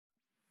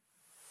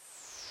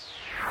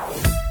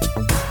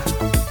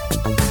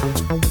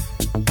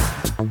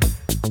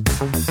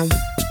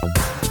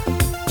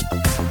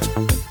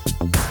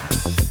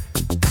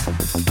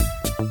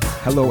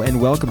Hello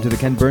and welcome to the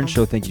Ken Burns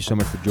Show. Thank you so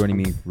much for joining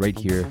me right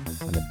here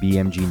on the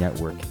BMG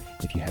Network.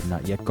 If you have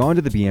not yet gone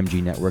to the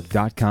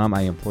BMGnetwork.com,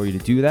 I implore you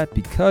to do that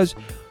because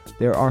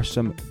there are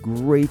some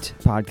great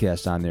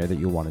podcasts on there that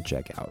you'll want to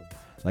check out,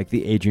 like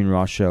the Adrian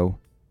Ross Show,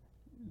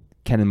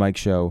 Ken and Mike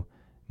Show,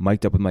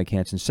 Mic'd Up with Mike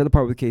Hansen, Set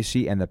Apart with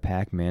KC, and the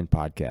Pac-Man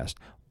Podcast.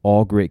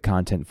 All great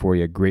content for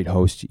you, great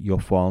hosts. You'll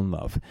fall in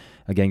love.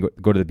 Again,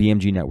 go to the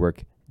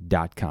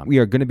BMGnetwork.com. We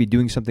are going to be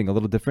doing something a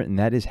little different, and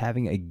that is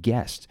having a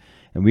guest.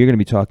 And we are going to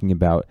be talking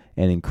about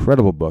an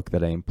incredible book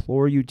that I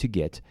implore you to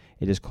get.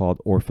 It is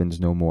called Orphans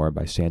No More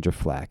by Sandra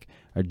Flach,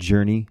 A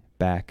Journey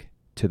Back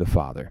to the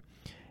Father.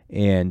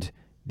 And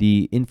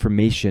the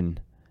information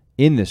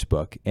in this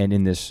book and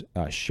in this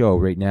show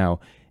right now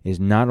is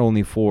not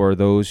only for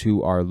those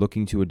who are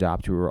looking to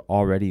adopt, who are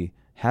already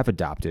have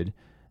adopted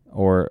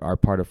or are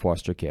part of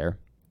foster care,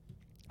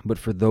 but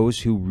for those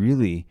who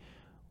really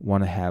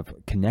want to have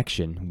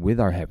connection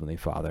with our Heavenly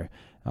Father,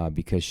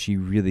 because she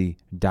really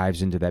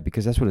dives into that,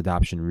 because that's what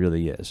adoption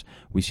really is.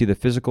 We see the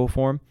physical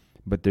form,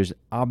 but there's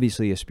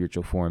obviously a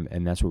spiritual form,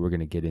 and that's what we're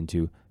going to get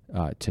into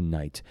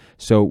tonight.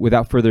 So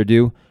without further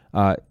ado,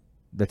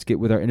 let's get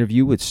with our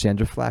interview with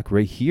Sandra Flach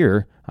right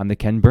here on The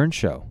Ken Burns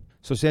Show.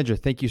 So Sandra,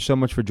 thank you so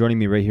much for joining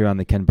me right here on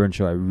The Ken Burns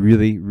Show. I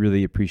really,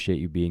 really appreciate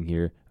you being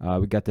here.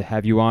 We got to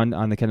have you on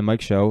the Ken and Mike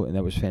Show, and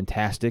that was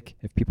fantastic.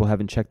 If people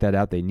haven't checked that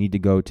out, they need to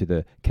go to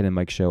the Ken and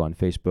Mike Show on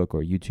Facebook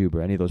or YouTube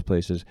or any of those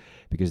places,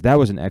 because that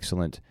was an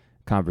excellent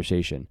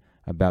conversation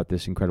about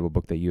this incredible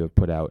book that you have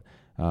put out.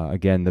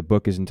 Again, the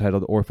book is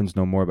entitled Orphans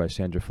No More by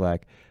Sandra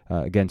Flach.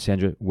 Again,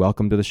 Sandra,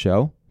 welcome to the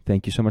show.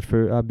 Thank you so much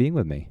for being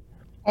with me.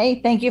 Hey,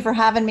 thank you for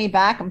having me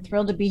back. I'm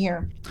thrilled to be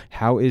here.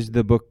 How is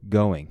the book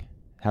going?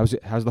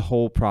 How's the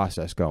whole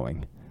process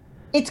going?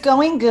 It's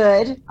going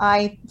good.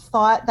 I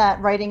thought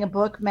that writing a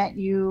book meant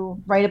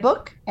you write a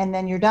book and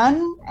then you're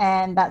done.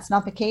 And that's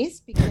not the case,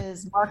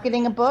 because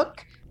marketing a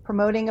book,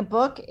 promoting a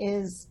book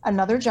is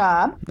another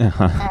job.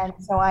 And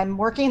so I'm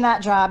working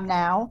that job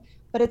now,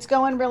 but it's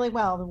going really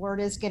well. The word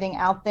is getting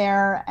out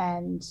there,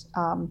 and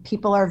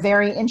people are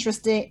very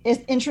interested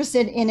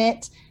in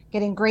it,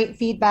 getting great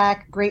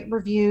feedback, great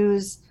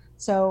reviews.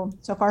 So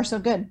far, so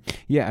good.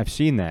 Yeah, I've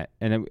seen that.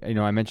 And,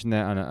 I mentioned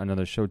that on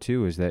another show,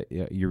 too, is that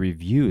your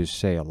reviews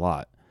say a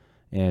lot.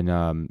 And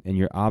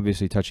you're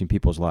obviously touching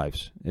people's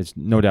lives. It's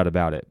no doubt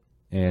about it.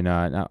 And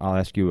I'll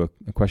ask you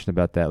a question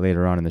about that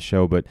later on in the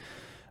show. But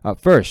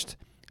first,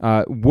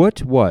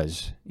 what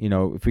was,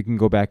 if we can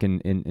go back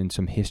in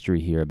some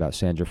history here about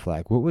Sandra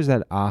Flach, what was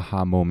that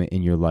aha moment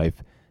in your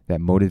life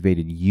that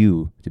motivated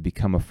you to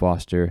become a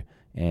foster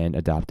and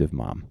adoptive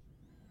mom?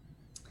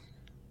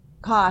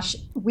 Gosh,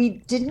 we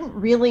didn't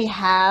really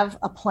have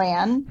a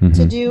plan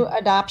to do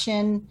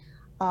adoption,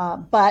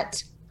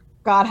 but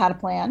God had a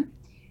plan.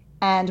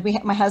 And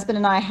my husband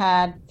and I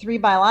had 3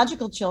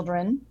 biological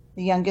children.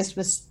 The youngest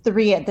was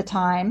 3 at the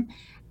time.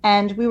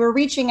 And we were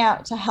reaching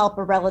out to help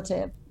a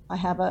relative. I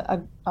have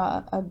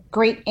a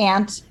great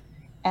aunt,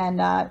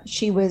 and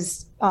she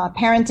was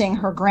parenting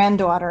her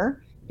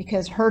granddaughter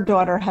because her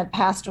daughter had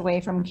passed away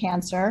from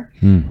cancer.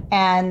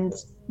 And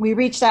we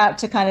reached out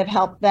to kind of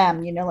help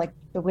them, like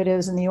the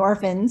widows and the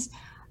orphans.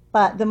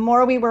 But the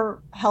more we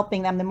were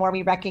helping them, the more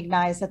we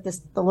recognized that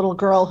the little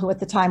girl, who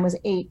at the time was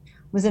 8,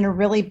 was in a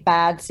really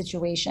bad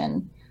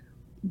situation.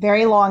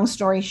 Very long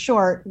story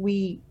short,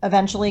 we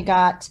eventually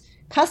got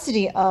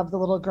custody of the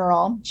little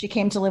girl. She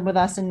came to live with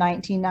us in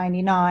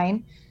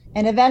 1999.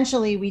 And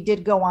eventually we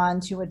did go on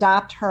to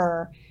adopt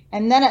her.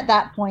 And then at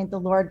that point, the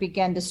Lord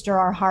began to stir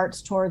our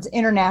hearts towards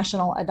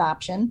international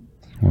adoption,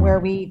 where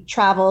we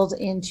traveled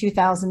in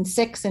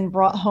 2006 and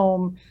brought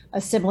home a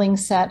sibling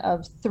set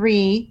of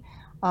 3,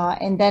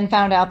 and then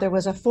found out there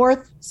was a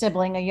 4th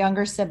sibling, a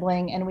younger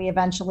sibling, and we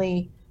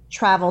eventually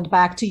traveled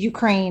back to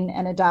Ukraine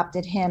and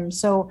adopted him.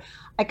 So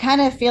I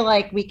kind of feel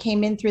like we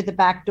came in through the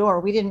back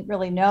door. We didn't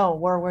really know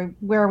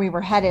where we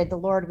were headed. The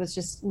Lord was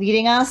just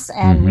leading us,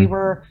 and we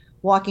were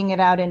walking it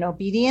out in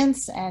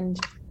obedience, and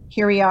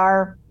here we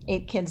are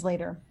 8 kids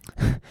later.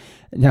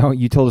 Now,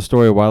 you told a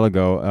story a while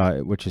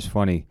ago, which is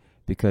funny,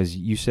 because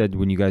you said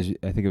when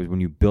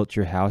you built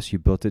your house, you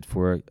built it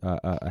for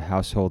a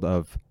household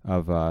of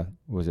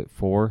was it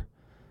 4?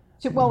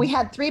 Well, we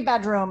had 3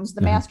 bedrooms,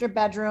 the master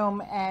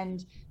bedroom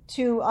and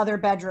 2 other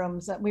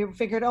bedrooms. That we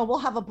figured, we'll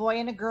have a boy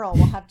and a girl.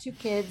 We'll have 2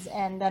 kids,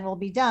 and then we'll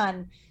be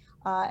done.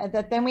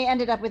 Then we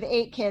ended up with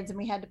 8 kids, and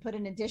we had to put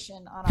an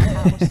addition on our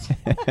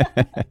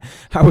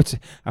house.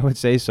 I would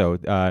say so.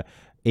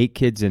 8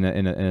 kids in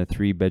a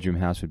 3-bedroom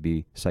house would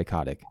be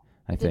psychotic,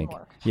 I think.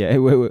 Work. Yeah, it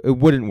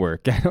wouldn't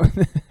work.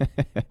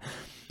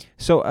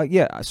 So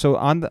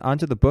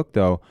onto the book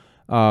though.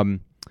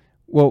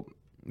 Well,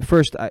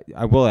 first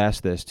I will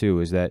ask this too: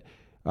 is that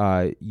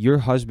your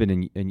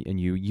husband and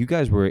you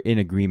guys were in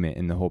agreement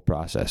in the whole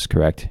process,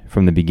 correct,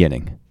 from the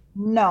beginning?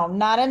 No,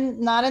 not in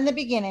the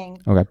beginning.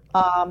 Okay.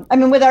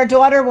 With our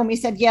daughter, when we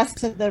said yes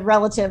to the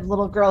relative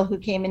little girl who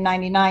came in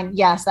 99,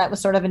 yes, that was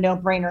sort of a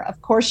no-brainer.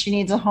 Of course, she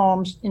needs a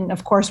home, and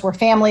of course, we're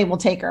family, we'll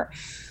take her.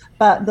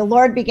 But the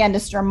Lord began to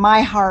stir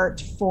my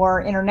heart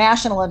for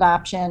international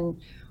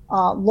adoption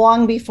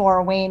long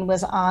before Wayne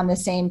was on the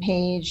same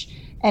page.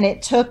 And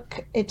it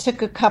took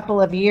a couple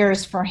of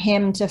years for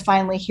him to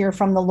finally hear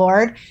from the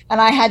Lord.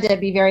 And I had to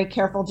be very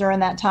careful during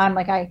that time.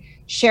 Like, I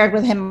shared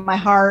with him my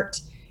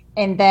heart,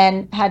 and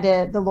then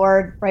the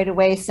Lord right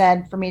away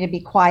said for me to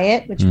be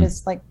quiet, which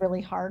was like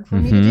really hard for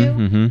me to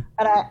do.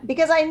 But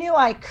because I knew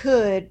I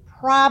could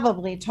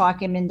probably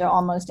talk him into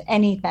almost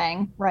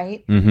anything,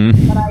 right?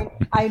 But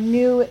I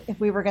knew if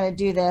we were going to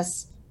do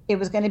this, it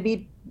was going to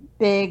be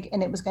big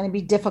and it was going to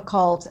be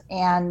difficult,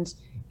 and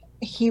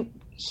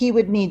he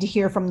would need to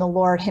hear from the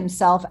Lord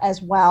himself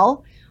as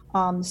well.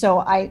 So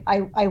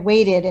I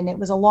waited, and it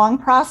was a long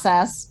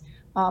process,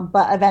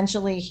 but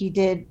eventually he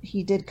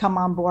did come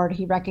on board.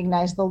 He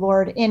recognized the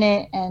Lord in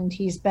it, and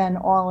he's been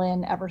all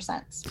in ever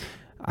since.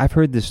 I've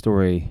heard this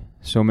story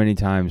so many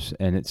times,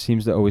 and it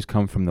seems to always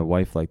come from the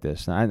wife like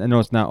this. I know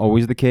it's not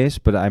always the case,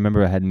 but I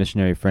remember I had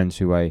missionary friends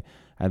who I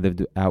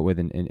lived out with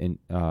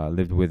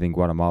lived with in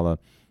Guatemala,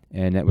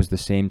 and it was the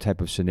same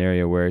type of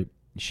scenario where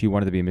she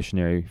wanted to be a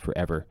missionary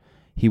forever.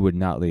 He would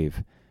not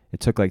leave. It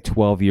took like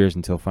 12 years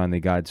until finally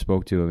God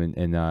spoke to him,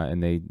 and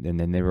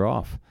then they were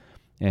off.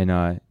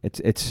 And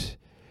it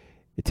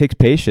takes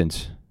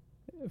patience,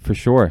 for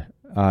sure.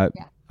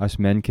 Us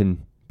men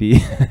can be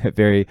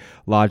very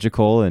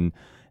logical and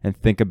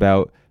think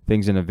about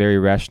things in a very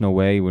rational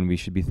way when we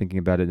should be thinking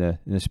about it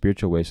in a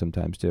spiritual way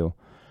sometimes too.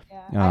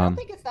 Yeah, I don't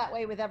think it's that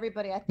way with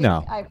everybody. I think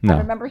I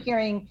remember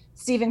hearing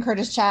Stephen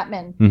Curtis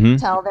Chapman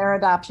tell their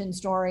adoption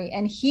story,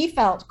 and he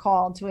felt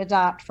called to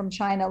adopt from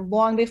China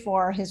long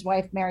before his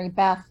wife, Mary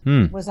Beth,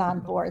 was on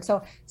board.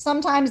 So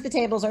sometimes the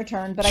tables are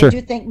turned, but I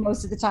do think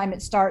most of the time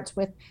it starts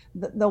with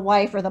the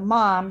wife or the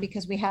mom,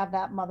 because we have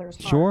that mother's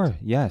heart. Sure.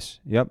 Yes.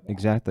 Yep. Yeah.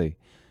 Exactly.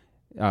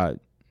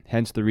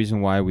 Hence the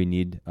reason why we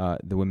need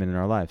the women in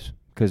our lives,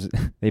 because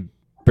they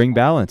bring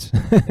balance.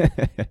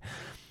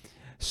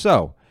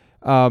 So,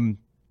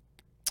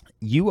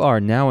 you are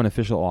now an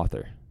official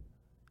author.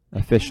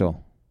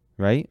 Official,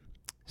 right?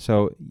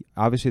 So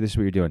obviously this is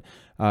what you're doing.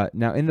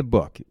 Now in the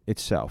book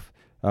itself,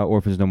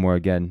 Orphans No More,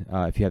 again,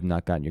 if you have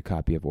not gotten your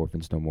copy of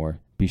Orphans No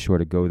More, be sure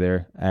to go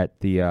there at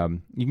the,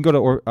 you can go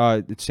to,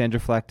 it's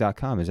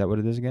sandraflach.com. Is that what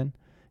it is again?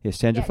 Yeah,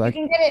 Sandra Flach.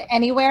 You can get it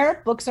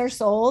anywhere books are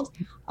sold.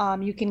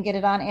 You can get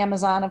it on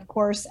Amazon, of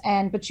course.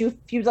 But if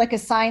you'd like a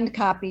signed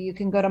copy, you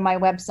can go to my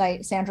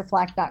website,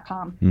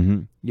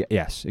 sandraflach.com.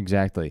 Yes,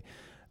 exactly.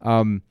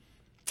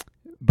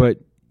 But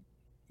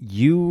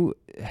you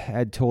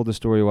had told the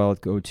story a while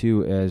ago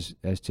too,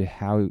 as to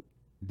how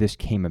this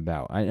came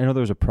about. I know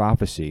there was a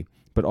prophecy,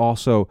 but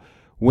also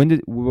when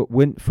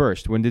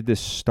did this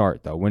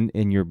start though? When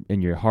in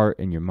your heart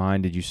and your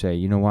mind did you say,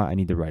 you know what, I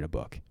need to write a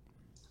book?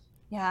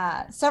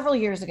 Yeah, several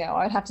years ago.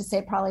 I'd have to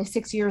say probably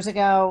 6 years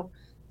ago.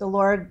 The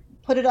Lord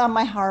put it on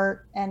my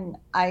heart, and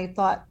I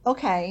thought,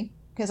 okay,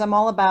 because I'm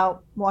all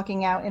about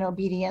walking out in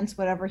obedience,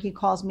 whatever he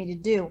calls me to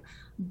do.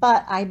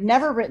 But I'd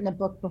never written a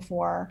book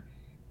before.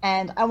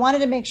 And I wanted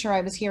to make sure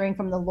I was hearing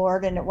from the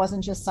Lord, and it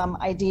wasn't just some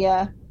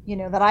idea,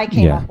 that I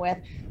came up with.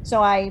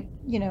 So I,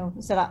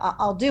 said,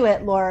 I'll do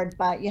it, Lord,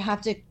 but you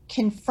have to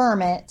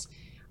confirm it.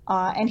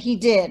 And he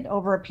did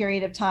over a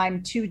period of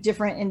time. 2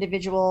 different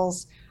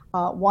individuals.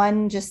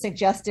 One just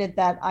suggested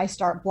that I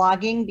start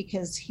blogging,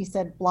 because he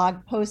said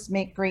blog posts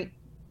make great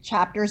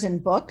chapters in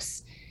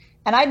books.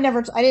 And I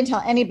didn't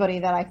tell anybody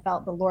that I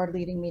felt the Lord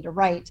leading me to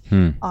write.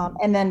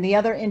 And then the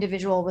other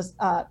individual was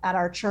at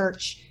our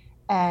church,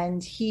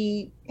 and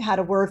he had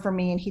a word for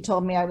me, and he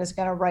told me I was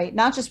going to write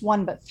not just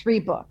 1, but 3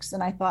 books.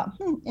 And I thought,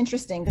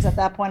 interesting, because at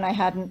that point I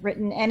hadn't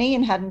written any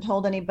and hadn't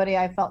told anybody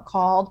I felt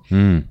called.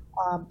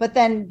 But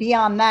then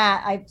beyond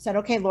that, I said,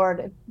 okay,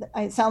 Lord,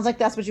 it sounds like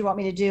that's what you want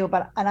me to do.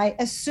 And I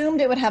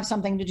assumed it would have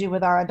something to do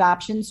with our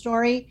adoption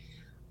story.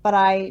 But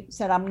I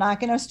said, I'm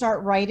not going to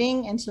start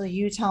writing until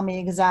you tell me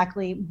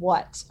exactly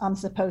what I'm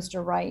supposed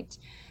to write.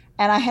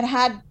 And I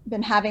had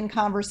been having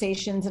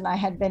conversations, and I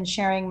had been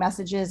sharing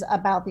messages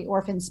about the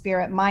orphan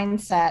spirit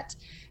mindset.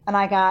 And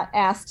I got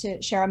asked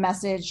to share a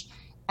message.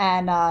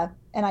 And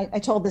I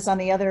told this on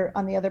the other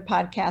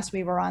podcast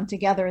we were on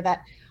together,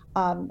 that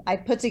I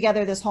put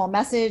together this whole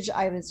message.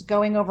 I was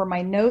going over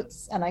my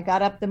notes, and I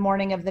got up the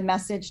morning of the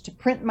message to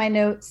print my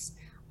notes.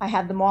 I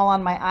had them all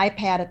on my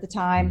iPad at the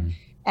time.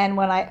 And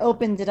when I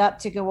opened it up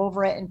to go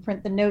over it and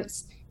print the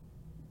notes,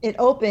 it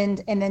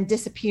opened and then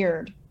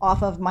disappeared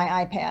off of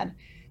my iPad.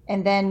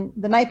 And then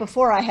the night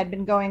before, I had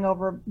been going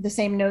over the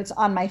same notes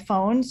on my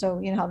phone. So,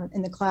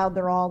 in the cloud,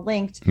 they're all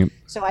linked.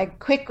 So I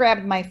quick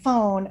grabbed my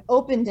phone,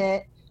 opened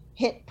it,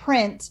 hit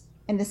print.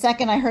 And the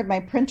second I heard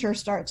my printer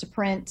start to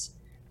print,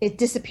 it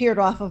disappeared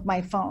off of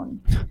my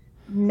phone.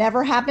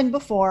 Never happened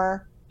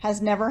before,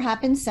 has never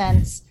happened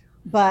since.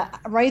 But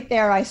right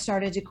there, I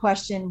started to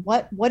question,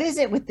 what is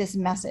it with this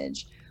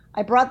message?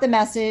 I brought the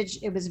message.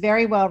 It was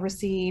very well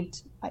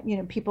received.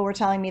 People were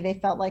telling me they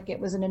felt like it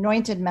was an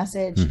anointed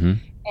message.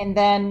 And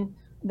then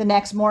the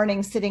next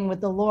morning, sitting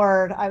with the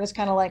Lord, I was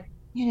kind of like,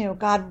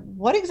 God,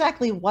 what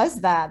exactly was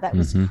that? That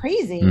was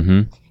crazy.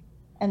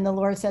 And the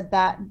Lord said,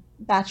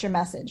 that's your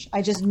message.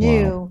 I just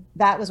knew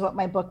that was what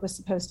my book was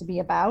supposed to be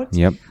about.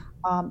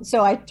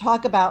 So I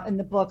talk about in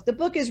the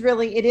book is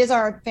really, it is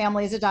our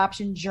family's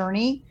adoption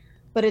journey,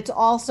 but it's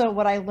also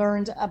what I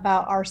learned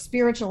about our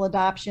spiritual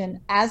adoption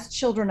as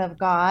children of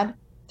God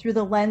through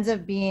the lens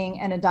of being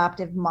an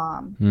adoptive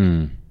mom.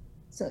 Hmm.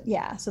 So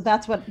yeah, so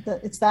that's what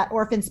it's that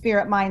orphan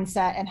spirit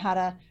mindset and how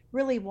to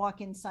really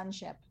walk in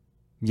sonship.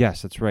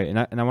 Yes, that's right. And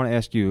I want to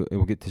ask you,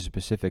 we'll get to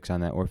specifics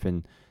on that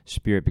orphan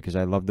spirit because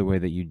I love the way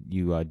that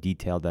you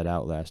detailed that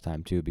out last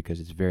time too, because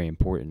it's very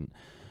important.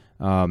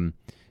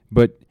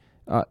 But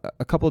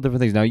a couple of different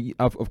things. Now,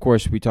 of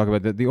course, we talk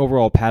about the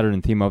overall pattern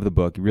and theme of the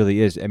book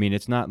really is, I mean,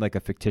 it's not like a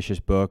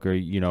fictitious book or,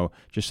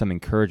 just some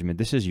encouragement.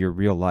 This is your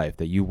real life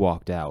that you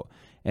walked out.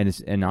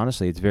 And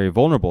honestly, it's very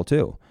vulnerable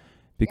too,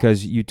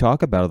 because you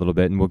talk about it a little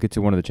bit, and we'll get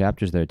to one of the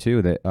chapters there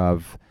too, that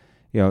of,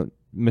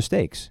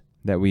 mistakes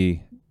that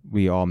we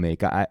all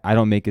make. I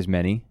don't make as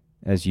many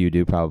as you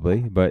do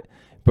probably, but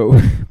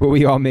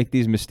we all make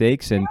these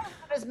mistakes. And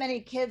as many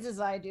kids as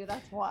I do.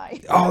 That's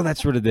why. Oh,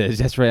 that's what it is.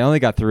 That's right. I only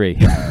got 3.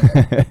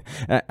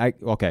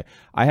 Okay.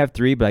 I have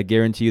 3, but I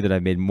guarantee you that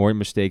I've made more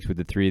mistakes with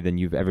the 3 than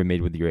you've ever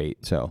made with your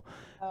 8. So,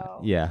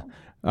 yeah.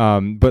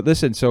 But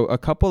listen, so a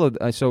couple of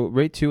so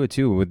right 2 of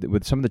 2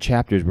 with some of the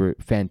chapters were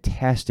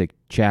fantastic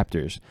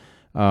chapters,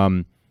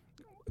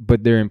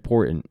 but they're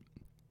important.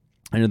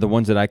 And the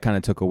ones that I kind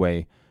of took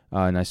away,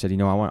 and I said,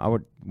 I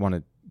would want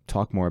to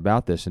talk more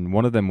about this. And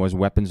one of them was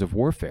weapons of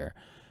warfare,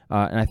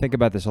 and I think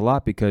about this a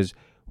lot because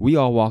we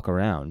all walk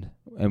around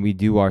and we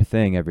do our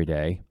thing every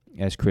day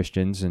as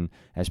Christians and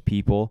as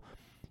people,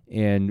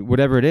 and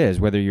whatever it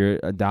is, whether you're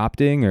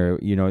adopting or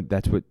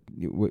that's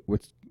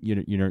what's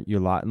your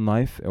lot in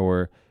life,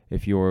 or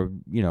if you're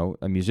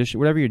a musician,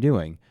 whatever you're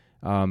doing,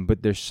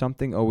 but there's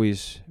something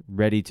always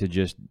ready to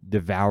just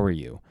devour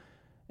you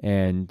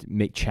and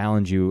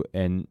challenge you,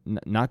 and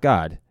not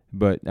God,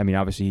 but I mean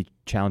obviously He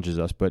challenges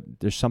us, but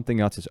there's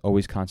something else that's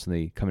always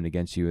constantly coming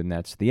against you, and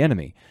that's the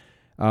enemy.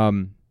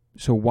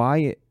 So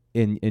why?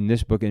 In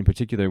this book in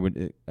particular,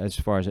 as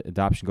far as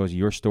adoption goes,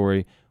 your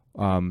story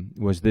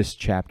was this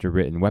chapter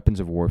written, Weapons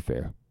of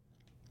Warfare.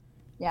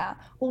 Yeah.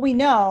 Well, we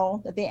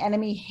know that the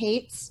enemy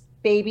hates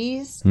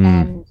babies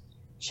and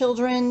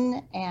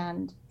children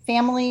and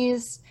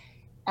families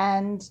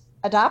and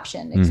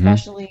adoption,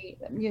 especially.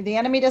 The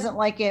enemy doesn't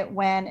like it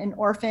when an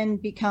orphan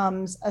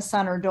becomes a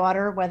son or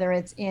daughter, whether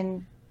it's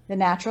in the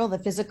natural, the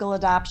physical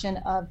adoption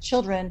of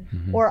children,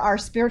 or our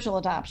spiritual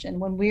adoption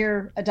when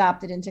we're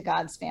adopted into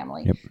God's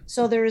family. Yep.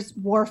 So there's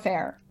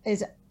warfare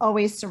is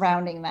always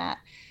surrounding that.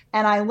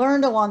 And I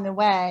learned along the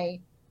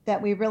way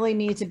that we really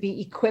need to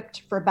be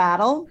equipped for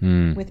battle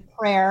with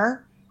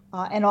prayer.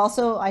 And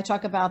also I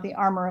talk about the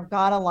armor of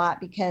God a lot,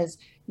 because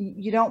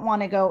you don't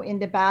want to go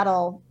into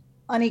battle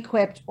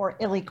unequipped or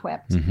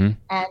ill-equipped.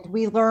 And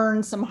we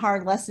learned some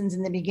hard lessons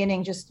in the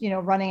beginning, just,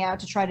 running out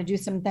to try to do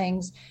some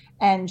things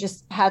and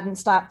just hadn't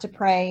stopped to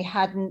pray,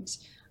 hadn't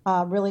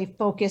really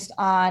focused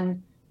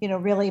on,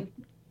 really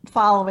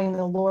following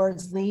the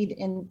Lord's lead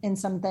in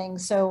some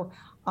things. So,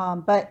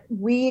 but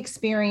we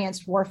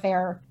experienced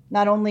warfare,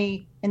 not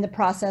only in the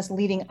process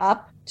leading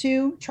up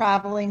to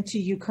traveling to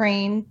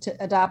Ukraine to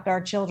adopt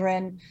our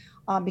children,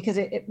 because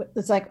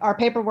it's like our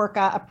paperwork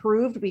got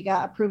approved. We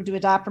got approved to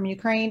adopt from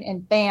Ukraine,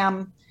 and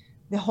bam,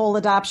 the whole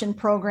adoption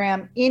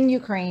program in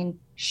Ukraine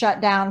shut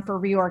down for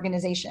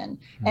reorganization.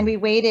 And we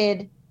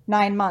waited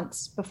 9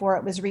 months before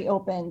it was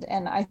reopened.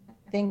 And I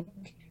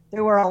think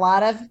there were a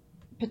lot of,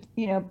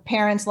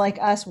 parents like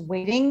us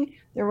waiting.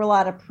 There were a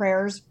lot of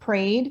prayers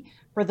prayed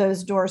for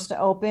those doors to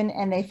open,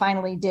 and they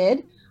finally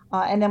did.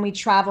 And then we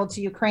traveled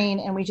to Ukraine,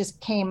 and we just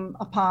came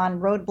upon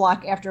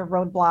roadblock after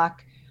roadblock.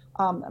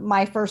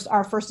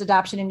 Our first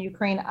adoption in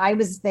Ukraine, I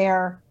was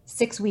there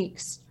 6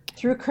 weeks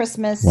through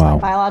Christmas. Wow.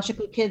 My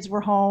biological kids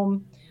were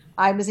home.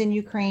 I was in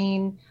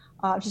Ukraine.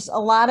 Just a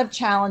lot of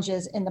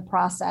challenges in the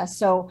process.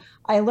 So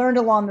I learned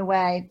along the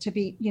way to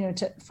be,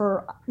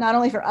 for not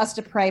only for us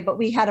to pray, but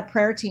we had a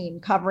prayer team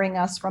covering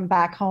us from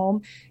back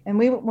home. And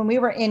when we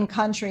were in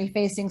country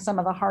facing some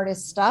of the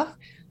hardest stuff,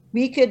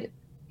 we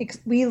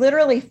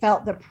literally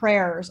felt the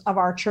prayers of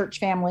our church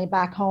family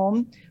back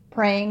home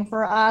praying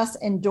for us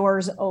and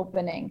doors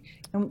opening.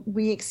 And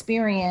we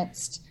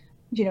experienced,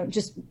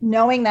 just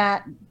knowing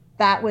that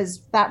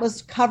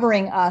was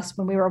covering us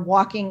when we were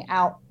walking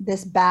out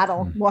this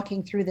battle,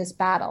 walking through this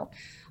battle.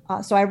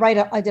 So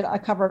I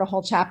covered a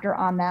whole chapter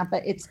on that,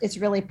 but it's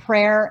really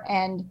prayer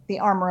and the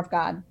armor of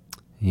God.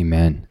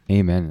 Amen.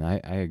 And I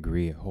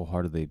agree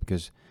wholeheartedly,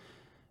 because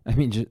I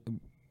mean,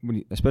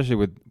 especially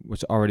with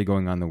what's already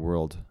going on in the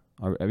world.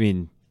 I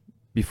mean,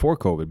 before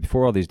COVID,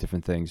 before all these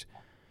different things,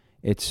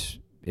 it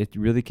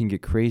really can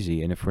get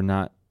crazy. And if we're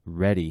not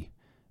ready,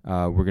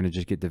 we're going to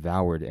just get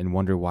devoured and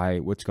wonder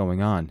what's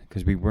going on,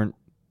 because we weren't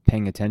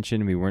paying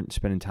attention. We weren't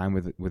spending time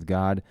with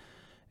God.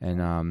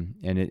 And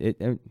it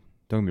don't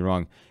get me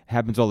wrong, it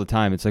happens all the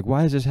time. It's like,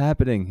 why is this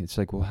happening? It's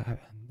like, well, have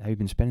you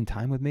been spending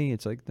time with me?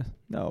 It's like,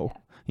 no,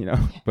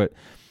 but,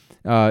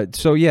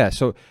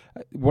 so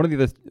one of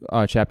the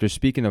other chapters,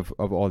 speaking of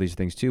all these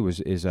things too,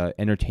 is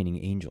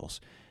entertaining angels.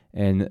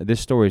 And this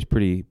story is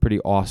pretty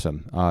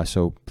awesome.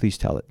 So please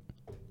tell it.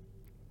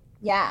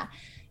 Yeah.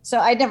 So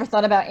I'd never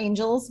thought about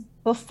angels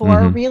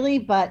before, really,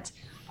 but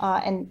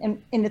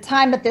and in the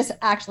time that this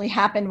actually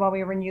happened while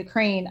we were in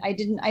Ukraine,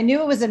 I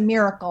knew it was a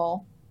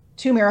miracle,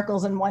 two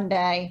miracles in one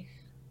day,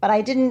 but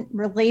I didn't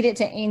relate it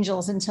to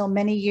angels until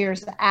many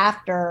years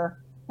after.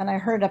 And I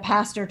heard a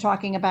pastor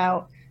talking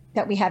about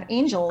that we have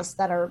angels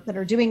that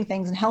are doing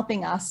things and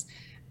helping us.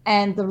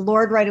 And the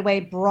Lord right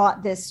away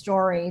brought this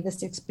story,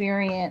 this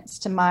experience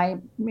to my,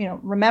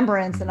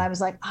 remembrance. And I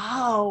was like,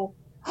 oh,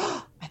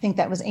 I think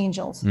that was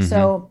angels.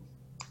 So,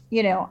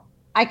 you know,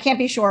 I can't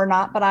be sure or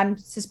not, but I'm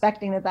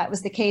suspecting that that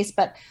was the case.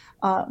 But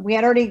we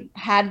had already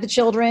had the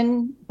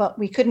children, but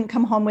we couldn't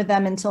come home with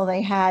them until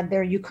they had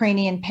their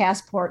Ukrainian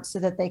passports so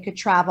that they could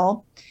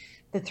travel.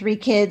 The three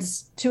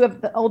kids, two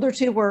of the older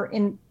two were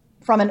in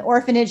from an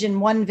orphanage in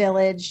one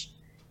village,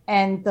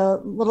 and the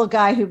little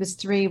guy who was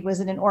three was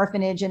in an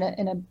orphanage in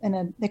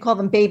a they call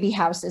them baby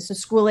houses. So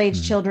school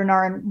age children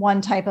are in one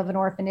type of an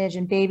orphanage,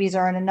 and babies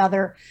are in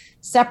another,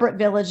 separate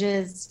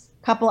villages,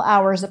 couple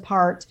hours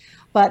apart.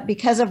 But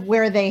because of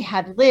where they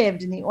had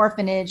lived in the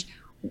orphanage,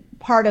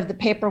 part of the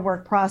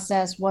paperwork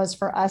process was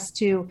for us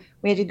to,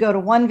 we had to go to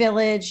one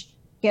village,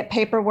 get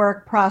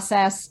paperwork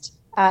processed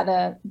at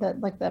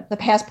the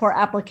passport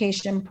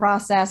application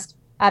processed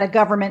at a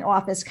government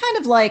office, kind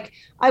of like,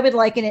 I would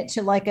liken it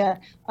to like a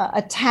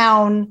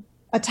town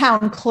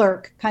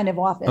clerk kind of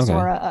office, Okay.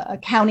 or a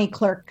county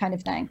clerk kind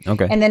of thing.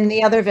 Okay. And then in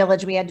the other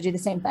village, we had to do the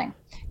same thing.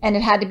 And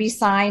it had to be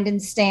signed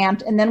and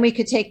stamped. And then we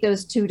could take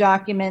those two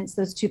documents,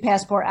 those two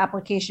passport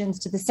applications,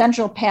 to the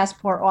central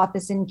passport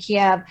office in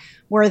Kiev,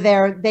 where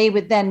they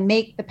would then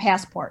make the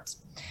passports.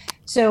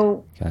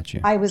 So Gotcha.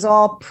 I was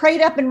all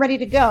prayed up and ready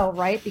to go,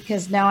 right?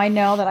 Because now I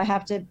know that I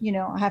have to,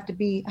 I have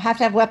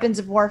to have weapons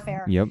of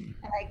warfare. Yep.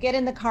 And I get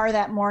in the car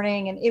that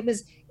morning, and it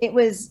was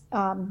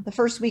the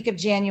first week of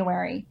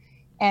January,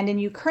 and in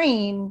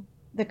Ukraine,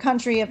 the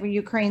country of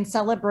Ukraine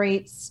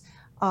celebrates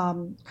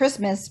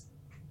Christmas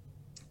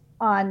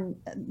on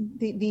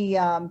the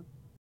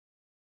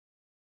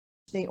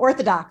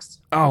Orthodox.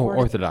 Oh,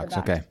 Orthodox.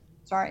 Okay.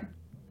 Sorry.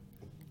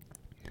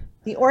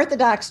 The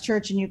Orthodox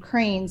Church in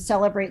Ukraine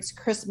celebrates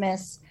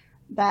Christmas,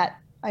 that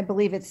I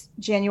believe it's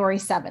January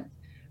 7th,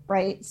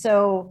 right?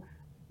 So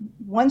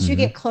once you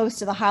get close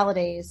to the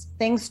holidays,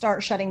 things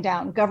start shutting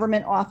down.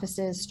 Government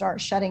offices start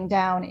shutting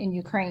down in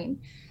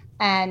Ukraine.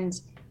 And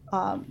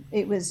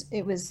it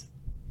was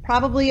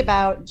probably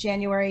about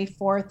January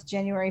 4th,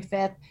 January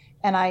 5th.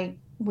 And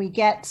we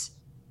get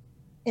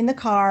in the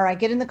car. I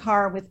get in the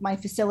car with my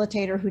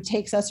facilitator, who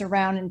takes us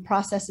around and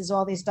processes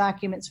all these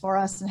documents for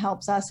us and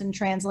helps us and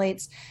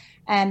translates.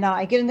 And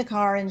I get in the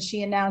car, and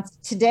she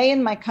announced, today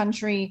in my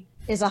country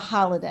is a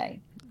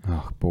holiday.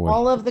 Oh, boy.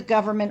 All of the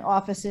government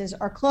offices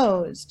are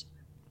closed,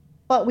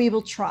 but we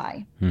will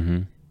try.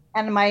 And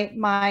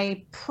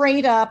my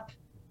prayed up,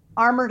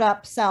 armored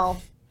up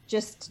self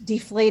just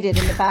deflated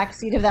in the back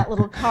seat of that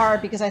little car,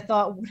 because I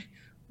thought,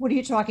 what are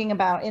you talking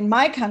about? In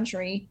my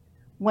country,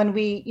 when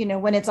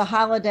when it's a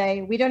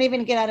holiday, we don't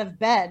even get out of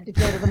bed to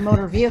go to the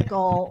motor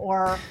vehicle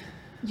or,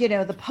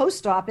 the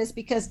post office,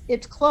 because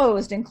it's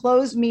closed, and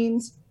closed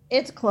means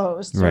it's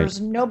closed. So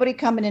there's nobody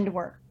coming into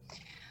work.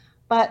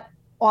 But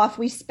off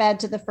we sped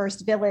to the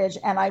first village,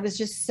 and I was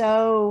just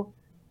so,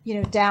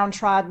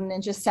 downtrodden,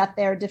 and just sat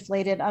there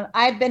deflated.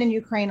 I'd been in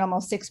Ukraine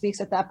almost 6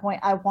 weeks at that point.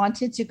 I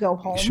wanted to go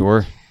home.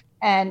 Sure.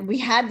 And we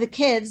had the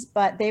kids,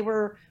 but we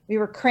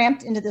were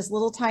cramped into this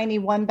little tiny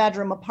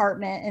 1-bedroom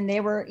apartment, and they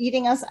were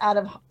eating us out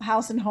of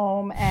house and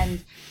home,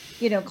 and,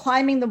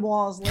 climbing the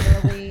walls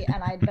literally.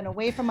 And I'd been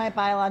away from my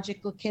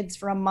biological kids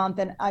for a month,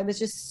 and I was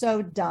just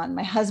so done.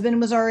 My husband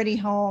was already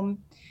home,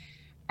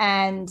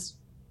 and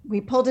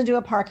we pulled into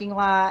a parking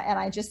lot, and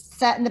I just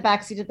sat in the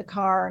backseat of the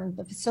car, and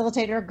the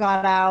facilitator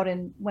got out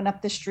and went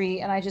up the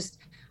street. And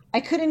I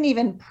couldn't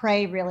even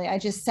pray, really. I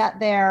just sat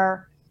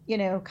there,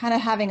 kind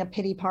of having a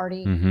pity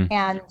party.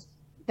 And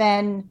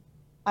then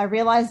I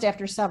realized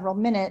after several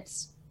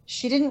minutes,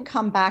 she didn't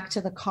come back to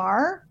the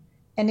car.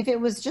 And if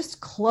it was just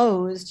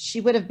closed,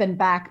 she would have been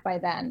back by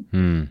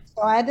then.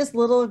 So I had this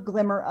little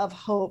glimmer of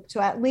hope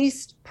to at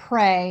least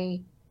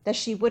pray that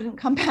she wouldn't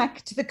come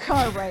back to the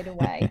car right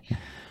away.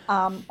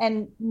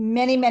 And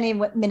many, many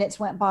minutes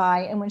went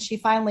by. And when she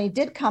finally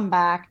did come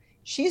back,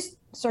 she's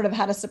sort of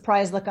had a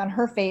surprised look on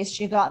her face.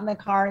 She got in the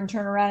car and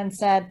turned around and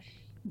said,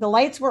 the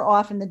lights were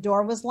off and the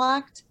door was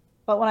locked,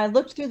 but when I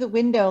looked through the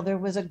window, there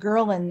was a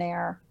girl in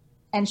there,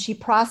 and she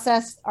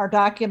processed our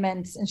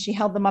documents, and she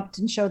held them up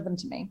and showed them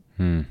to me.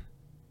 And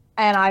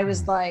I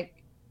was like,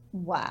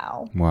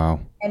 wow.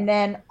 And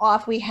then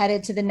off we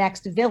headed to the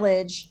next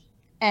village.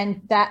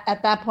 And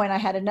at that point, I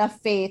had enough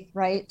faith,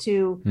 right,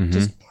 to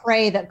just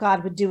pray that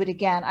God would do it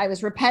again. I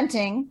was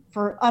repenting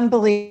for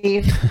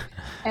unbelief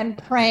and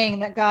praying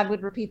that God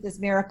would repeat this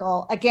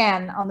miracle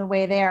again on the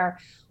way there.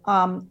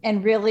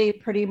 And really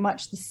pretty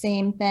much the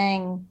same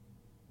thing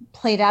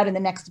played out in the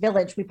next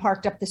village. We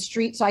parked up the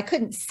street, so I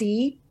couldn't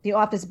see the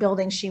office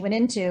building she went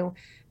into,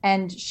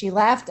 and she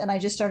left. And I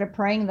just started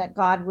praying that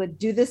God would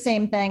do the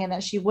same thing, and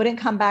that she wouldn't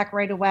come back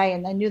right away.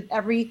 And I knew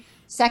every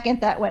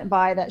second that went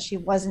by that she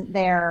wasn't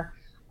there.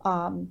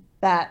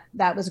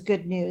 that was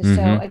good news.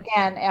 So Mm-hmm.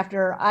 again,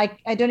 after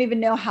I don't even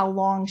know how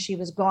long she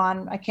was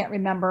gone. I can't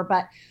remember,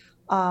 but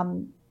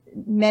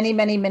many,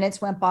 many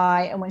minutes went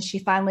by. And when she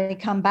finally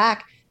come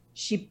back,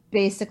 she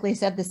basically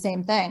said the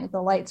same thing.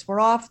 The lights were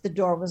off, the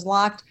door was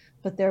locked,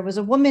 but there was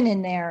a woman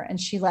in there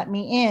and she let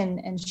me in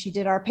and she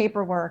did our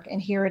paperwork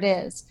and here it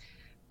is.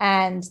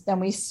 And then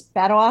we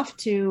sped off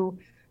to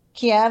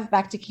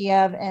back to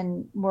Kiev,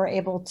 and were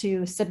able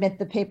to submit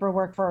the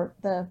paperwork for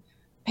the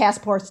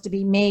passports to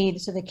be made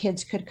so the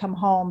kids could come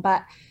home.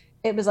 But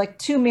it was like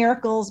two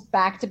miracles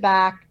back to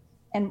back.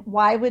 And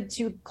why would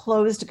two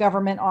closed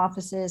government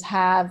offices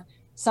have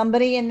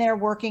somebody in there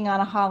working on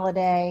a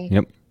holiday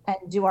Yep.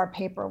 and do our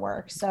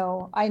paperwork?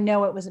 So I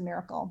know it was a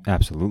miracle.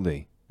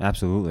 Absolutely.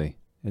 Absolutely.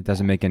 It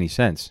doesn't make any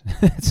sense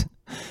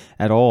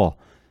at all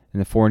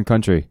in a foreign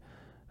country.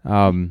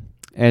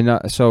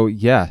 So,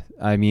 yeah,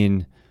 I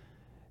mean,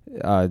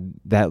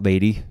 that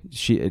lady,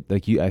 she,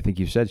 like you, I think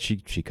you said, she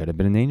could have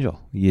been an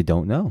angel. You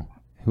don't know.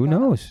 Who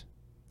knows?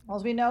 All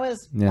we know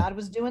is God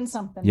was doing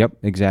something. Yep,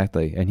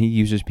 exactly. And he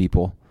uses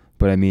people.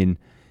 But I mean,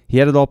 he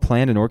had it all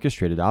planned and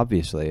orchestrated,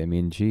 obviously. I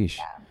mean, geez.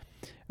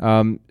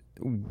 Yeah.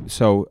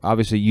 So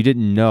obviously you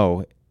didn't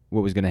know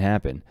what was going to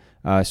happen.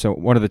 So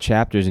one of the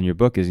chapters in your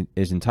book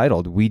is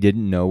entitled, "We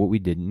Didn't Know What We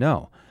Didn't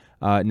Know."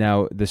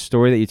 Now, the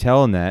story that you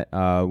tell in that,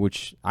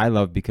 which I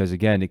love because,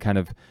 again, it kind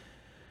of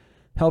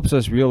helps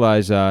us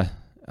realize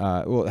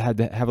we'll have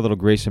to have a little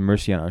grace and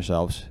mercy on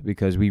ourselves,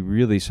 because we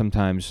really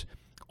sometimes,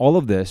 all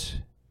of this,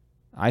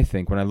 I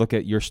think, when I look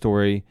at your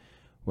story,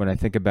 when I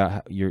think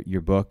about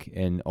your book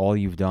and all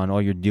you've done,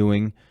 all you're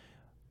doing,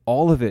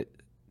 all of it,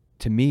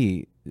 to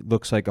me,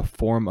 looks like a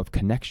form of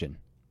connection.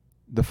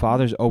 The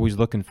Father's always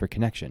looking for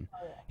connection.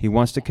 He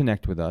wants to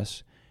connect with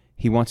us.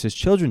 He wants his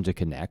children to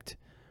connect.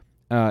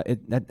 And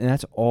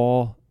that's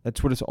all.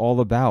 That's what it's all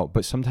about.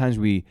 But sometimes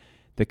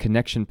the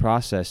connection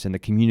process and the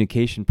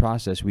communication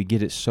process, we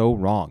get it so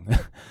wrong.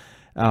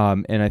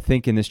 And I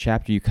think in this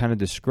chapter you kind of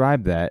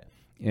describe that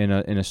in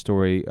a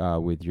story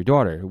with your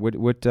daughter.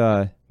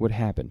 What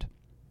happened?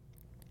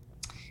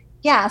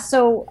 Yeah,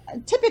 so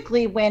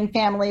typically when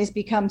families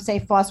become, say,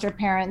 foster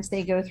parents,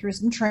 they go through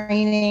some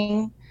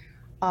training.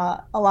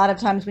 A lot of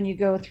times when you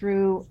go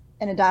through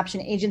an adoption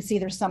agency,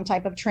 there's some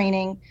type of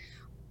training.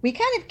 We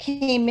kind of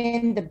came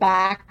in the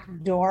back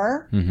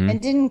door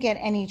and didn't get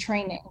any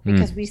training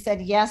because we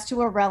said yes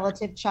to a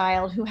relative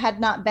child who had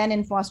not been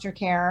in foster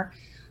care.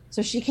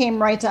 So she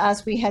came right to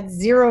us. We had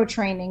zero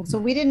training. So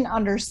we didn't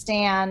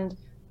understand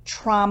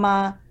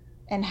trauma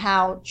and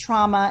how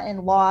trauma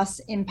and loss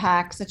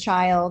impacts a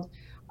child.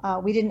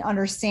 We didn't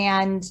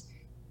understand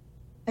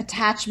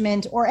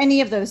attachment or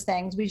any of those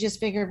things. We just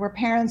figured we're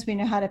parents, we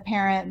know how to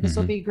parent, this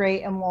will be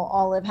great, and we'll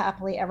all live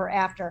happily ever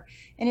after.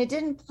 And it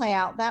didn't play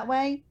out that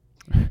way.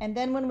 And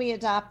then when we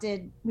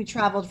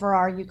traveled for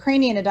our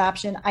Ukrainian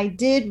adoption. I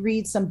did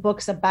read some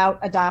books about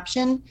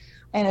adoption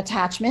and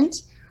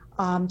attachment,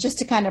 just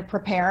to kind of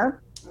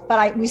prepare.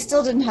 But we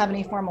still didn't have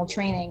any formal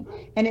training.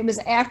 And it was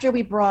after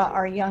we brought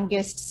our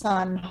youngest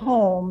son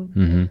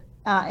home,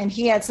 and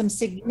he had some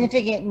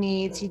significant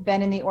needs. He'd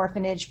been in the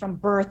orphanage from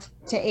birth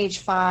to age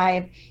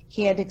 5.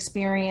 He had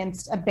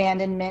experienced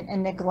abandonment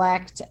and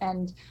neglect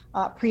and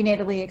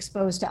prenatally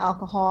exposed to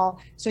alcohol.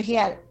 So he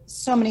had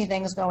so many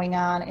things going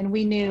on. And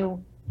we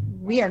knew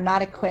we are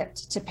not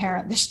equipped to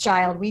parent this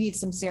child. We need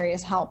some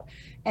serious help.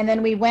 And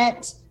then we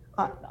went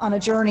on a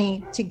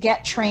journey to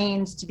get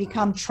trained, to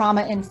become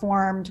trauma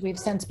informed. We've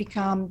since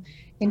become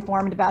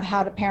informed about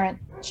how to parent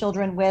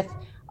children with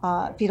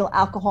fetal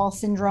alcohol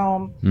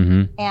syndrome.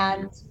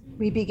 And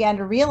we began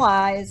to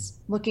realize,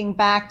 looking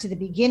back to the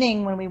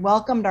beginning when we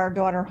welcomed our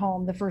daughter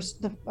home,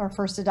 our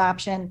first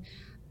adoption,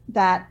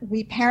 that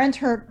we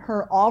parented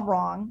her all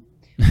wrong.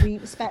 We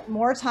spent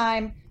more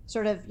time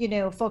sort of,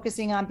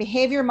 focusing on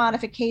behavior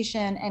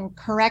modification and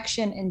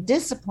correction and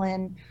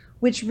discipline,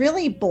 which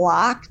really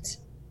blocked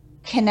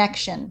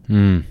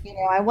connection.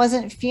 I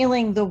wasn't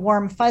feeling the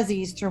warm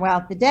fuzzies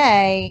throughout the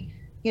day,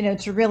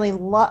 to really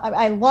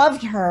I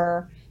loved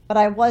her, but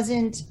I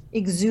wasn't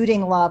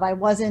exuding love. I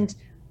wasn't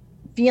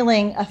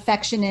feeling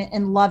affectionate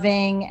and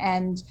loving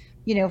and,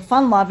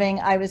 fun loving.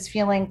 I was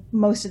feeling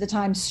most of the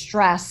time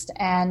stressed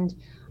and,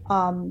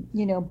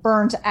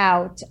 burnt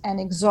out and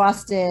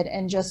exhausted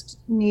and just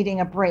needing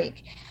a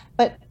break,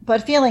 but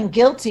feeling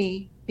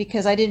guilty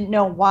because I didn't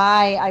know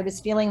why I was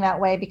feeling that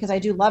way, because I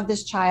do love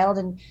this child.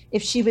 And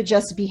if she would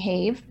just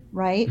behave,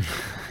 right.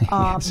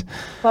 Yes.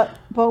 But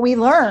we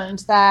learned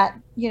that,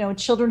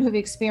 children who've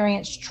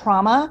experienced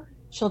trauma,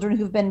 children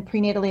who've been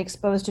prenatally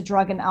exposed to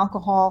drug and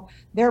alcohol,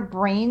 their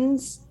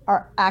brains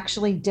are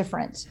actually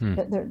different.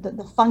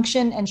 The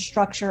function and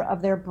structure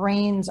of their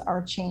brains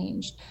are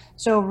changed.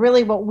 So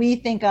really what we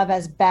think of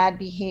as bad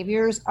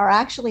behaviors are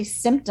actually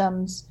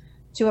symptoms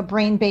to a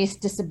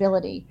brain-based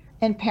disability,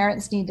 and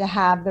parents need to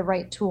have the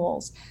right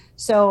tools.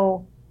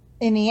 So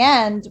in the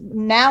end,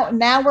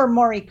 now we're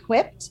more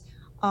equipped.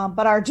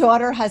 But our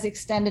daughter has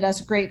extended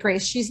us great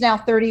grace. She's now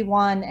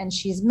 31 and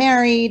she's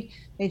married.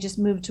 They just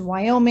moved to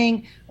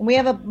Wyoming. And we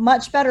have a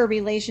much better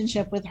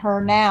relationship with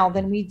her now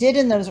than we did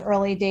in those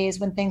early days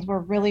when things were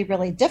really,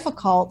 really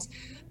difficult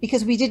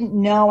because we didn't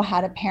know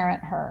how to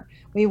parent her.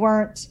 We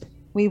weren't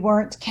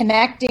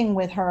connecting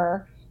with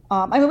her.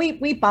 I mean,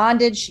 we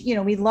bonded,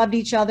 we loved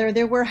each other.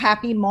 There were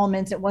happy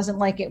moments. It wasn't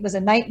like it was a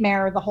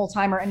nightmare the whole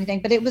time or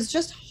anything, but it was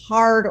just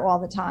hard all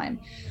the time.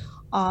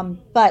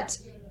 But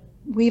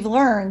we've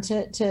learned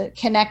to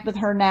connect with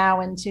her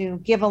now and to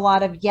give a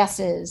lot of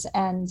yeses.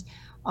 And,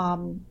 I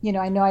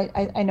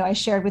know I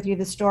shared with you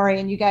the story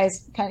and you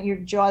guys kind of, your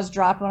jaws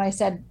dropped when I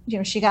said,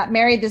 she got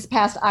married this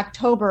past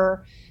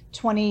October,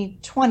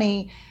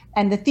 2020.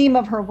 And the theme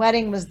of her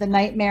wedding was the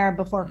nightmare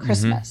before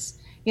Christmas,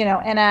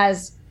 and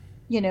as,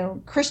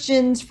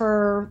 Christians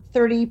for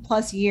 30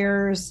 plus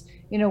years,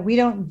 we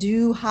don't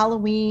do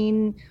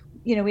Halloween,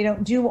 we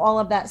don't do all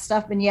of that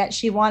stuff. And yet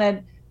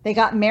they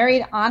got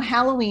married on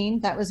Halloween.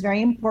 That was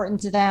very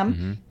important to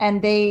them.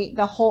 And it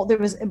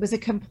was a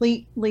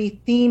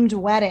completely themed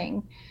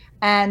wedding.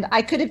 And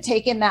I could have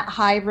taken that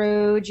high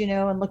road,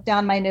 and looked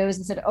down my nose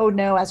and said, oh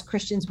no, as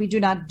Christians, we do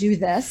not do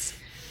this.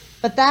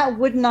 But that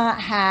would not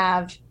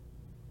have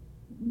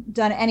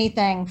done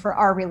anything for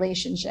our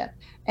relationship.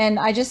 And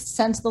I just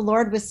sensed the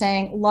Lord was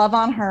saying, love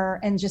on her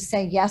and just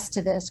say yes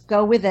to this,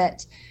 go with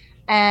it.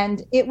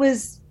 And it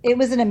was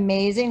an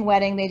amazing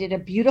wedding. They did a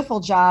beautiful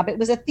job. It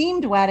was a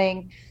themed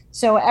wedding.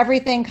 So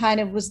everything kind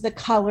of was the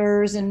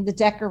colors and the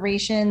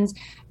decorations.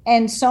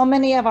 And so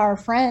many of our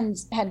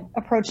friends had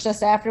approached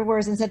us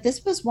afterwards and said,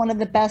 this was one of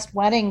the best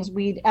weddings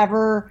we'd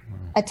ever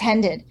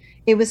attended.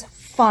 It was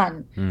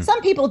fun.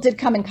 Some people did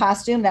come in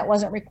costume. That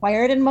wasn't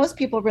required. And most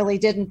people really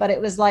didn't. But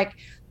it was like,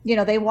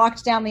 they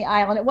walked down the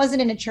aisle and it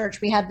wasn't in a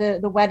church. We had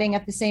the wedding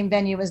at the same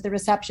venue as the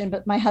reception.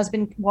 But my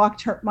husband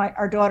walked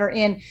our daughter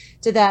in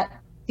to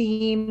that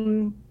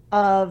theme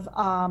of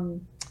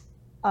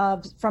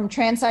from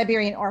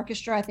Trans-Siberian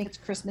Orchestra. I think it's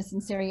Christmas in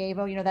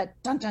Sarajevo,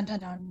 that dun dun dun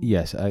dun.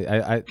 Yes,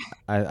 I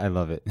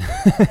love it.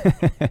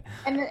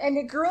 and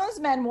the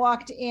groomsmen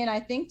walked in,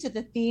 I think, to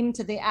the theme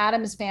to the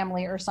Addams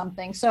Family or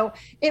something. So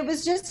it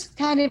was just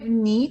kind of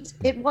neat.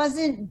 It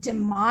wasn't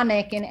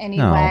demonic in any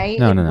way.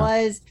 It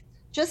was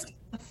just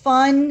a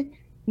fun,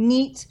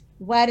 neat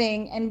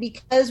wedding. And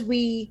because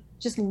we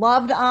just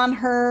loved on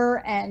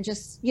her and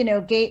just,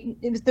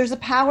 there's a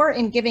power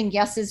in giving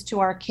yeses to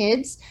our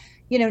kids,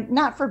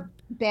 not for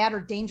bad or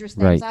dangerous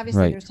things.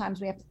 Obviously, there's times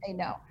we have to say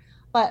no.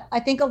 But I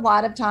think a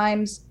lot of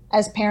times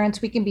as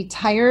parents, we can be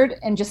tired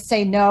and just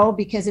say no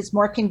because it's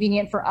more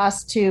convenient for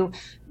us to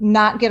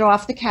not get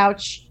off the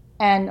couch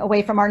and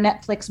away from our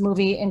Netflix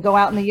movie and go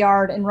out in the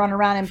yard and run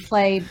around and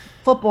play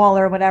football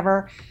or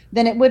whatever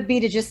than it would be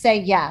to just say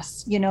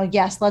yes,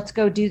 yes, let's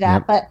go do that.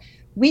 Yep. But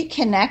we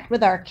connect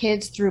with our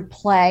kids through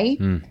play,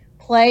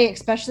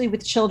 especially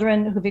with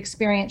children who've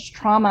experienced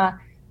trauma.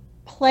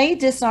 Play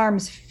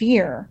disarms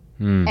fear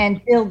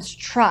and builds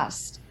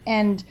trust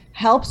and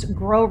helps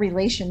grow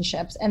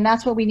relationships. And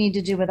that's what we need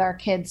to do with our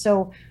kids.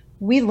 So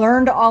we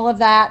learned all of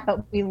that,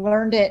 but we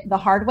learned it the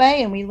hard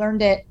way and we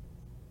learned it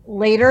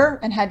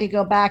later and had to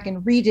go back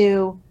and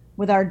redo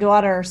with our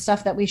daughter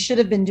stuff that we should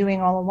have been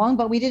doing all along,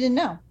 but we didn't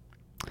know.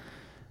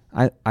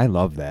 I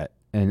love that.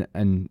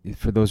 And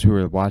for those who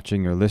are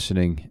watching or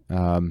listening,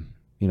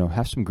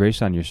 have some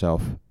grace on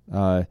yourself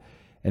and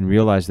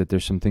realize that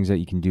there's some things that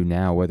you can do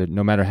now,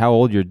 no matter how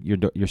old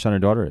your son or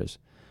daughter is,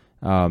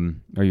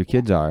 or your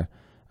kids are,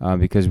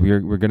 because we're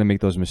going to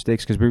make those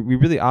mistakes because we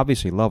really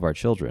obviously love our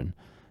children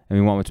and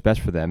we want what's best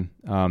for them.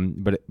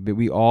 But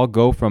we all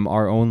go from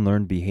our own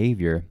learned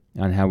behavior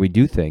on how we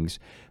do things.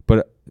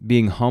 But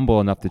being humble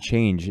enough to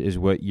change is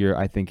what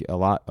I think a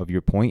lot of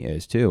your point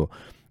is too,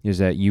 is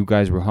that you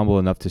guys were humble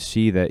enough to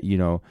see that,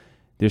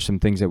 there's some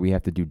things that we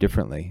have to do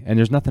differently. And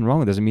there's nothing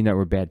wrong. It doesn't mean that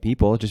we're bad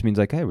people. It just means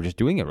like, hey, we're just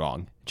doing it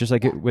wrong. Just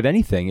like with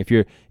anything. If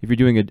you're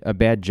doing a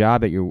bad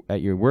job at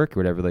your work or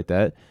whatever like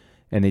that,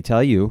 and they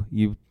tell you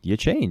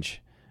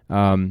change.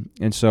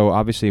 And so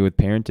obviously with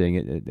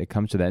parenting, it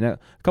comes to that. Now,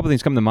 a couple of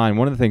things come to mind.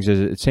 One of the things is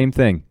the same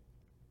thing.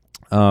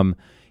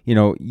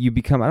 You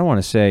become, I don't want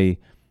to say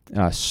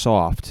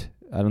soft.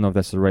 I don't know if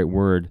that's the right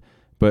word,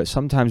 but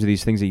sometimes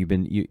these things that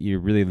you're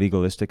really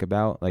legalistic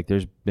about, like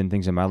there's been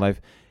things in my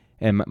life,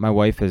 and my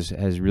wife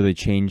has really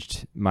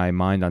changed my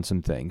mind on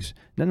some things.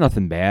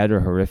 Nothing bad or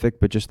horrific,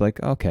 but just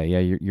like, okay, yeah,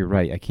 you're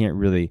right. I can't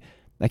really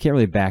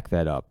back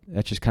that up.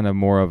 That's just kind of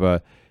more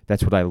of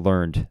that's what I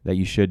learned, that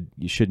you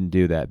shouldn't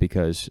do that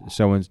because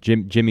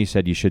Jimmy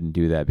said you shouldn't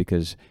do that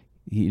because,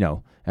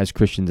 as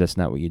Christians, that's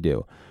not what you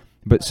do.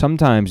 But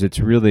sometimes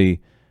it's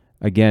really,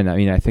 again, I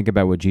mean, I think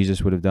about what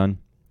Jesus would have done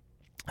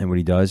and what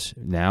he does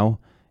now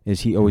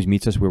is he always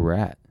meets us where we're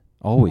at.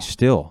 Always,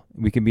 still.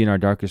 We can be in our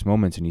darkest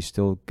moments and he's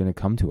still going to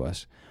come to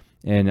us.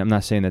 And I'm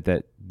not saying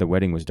that the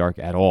wedding was dark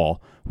at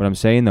all. What I'm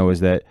saying, though, is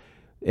that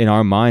in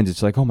our minds,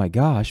 it's like, oh my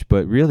gosh,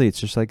 but really it's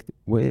just like,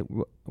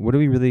 what are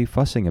we really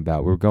fussing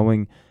about? We're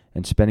going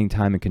and spending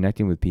time and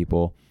connecting with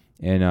people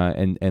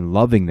and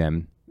loving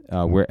them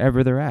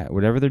wherever they're at,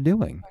 whatever they're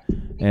doing.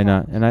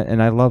 Exactly.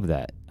 And I love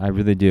that. I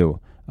really do.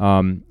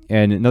 And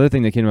another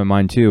thing that came to my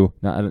mind too,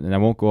 and I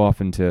won't go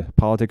off into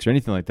politics or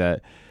anything like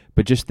that,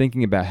 but just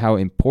thinking about how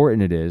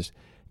important it is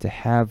to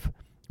have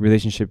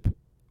relationship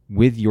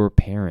with your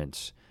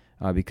parents,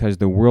 because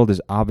the world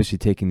is obviously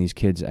taking these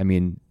kids. I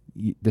mean,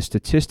 the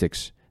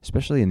statistics,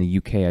 especially in the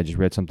UK, I just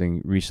read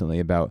something recently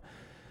about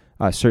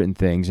certain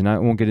things, and I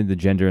won't get into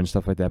gender and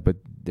stuff like that, but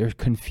they're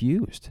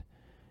confused.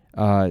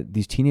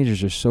 These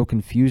teenagers are so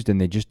confused, and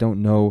they just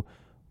don't know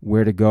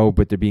where to go,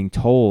 but they're being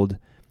told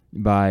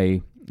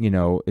by,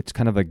 it's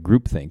kind of like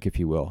groupthink, if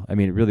you will. I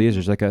mean, it really is.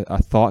 There's like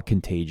a thought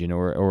contagion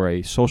or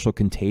a social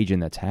contagion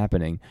that's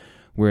happening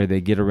where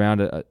they get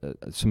around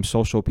some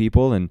social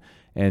people and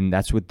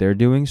that's what they're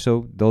doing.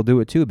 So they'll do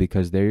it too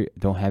because they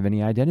don't have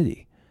any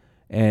identity.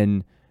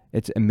 And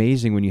it's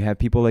amazing when you have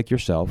people like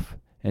yourself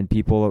and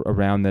people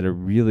around that are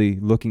really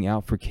looking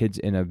out for kids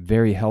in a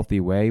very healthy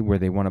way where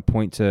they want to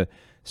point to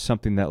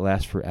something that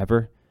lasts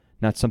forever,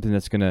 not something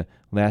that's going to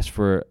last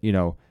for,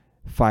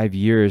 5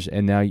 years,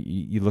 and now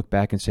you look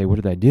back and say, what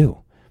did I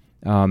do?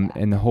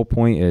 And the whole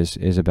point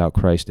is about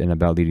Christ and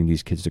about leading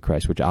these kids to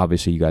Christ, which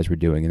obviously you guys were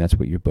doing, and that's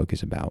what your book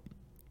is about.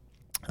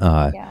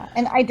 Yeah,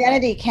 and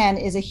identity, Ken,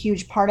 is a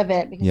huge part of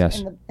it because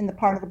Yes. in the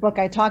part of the book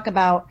I talk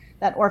about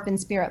that orphan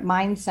spirit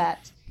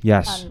mindset.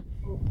 Yes.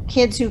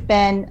 Kids who've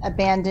been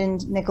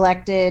abandoned,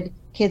 neglected,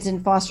 kids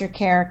in foster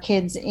care,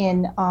 kids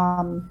in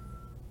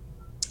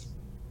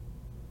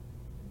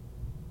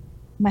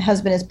my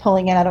husband is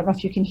pulling in. I don't know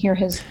if you can hear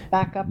his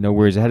backup. No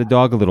worries. I had a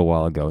dog a little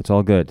while ago. It's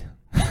all good.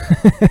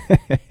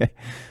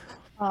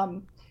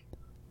 Um,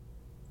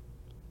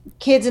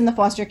 kids in the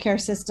foster care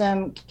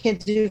system,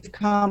 kids who've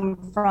come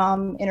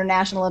from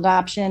international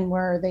adoption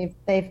where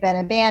they've been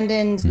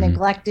abandoned,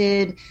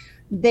 neglected.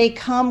 They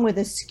come with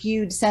a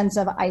skewed sense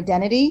of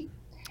identity,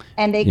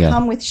 and they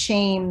come with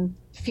shame,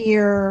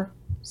 fear,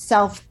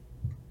 self,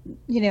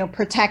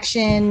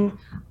 protection,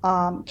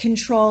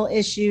 control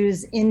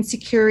issues,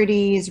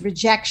 insecurities,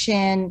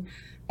 rejection.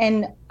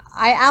 And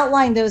I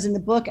outline those in the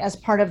book as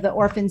part of the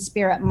orphan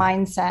spirit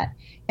mindset.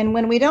 And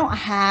when we don't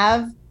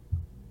have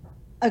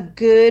a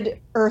good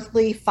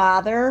earthly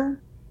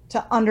father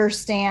to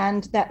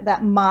understand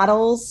that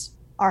models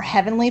our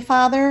heavenly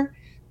father,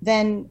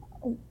 then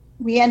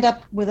we end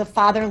up with a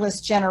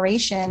fatherless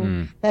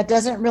generation that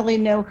doesn't really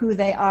know who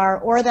they are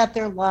or that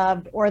they're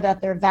loved or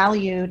that they're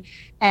valued,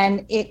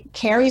 and it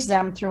carries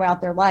them throughout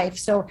their life.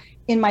 So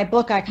in my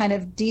book, I kind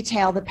of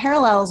detail the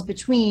parallels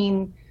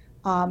between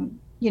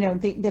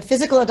the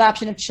physical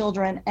adoption of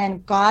children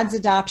and God's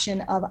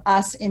adoption of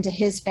us into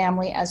his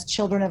family as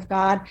children of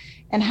God,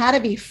 and how to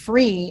be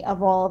free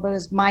of all of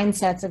those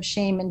mindsets of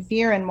shame and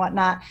fear and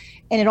whatnot.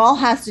 And it all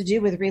has to do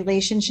with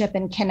relationship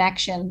and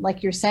connection.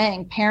 Like you're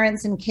saying,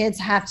 parents and kids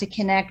have to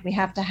connect. We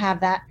have to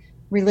have that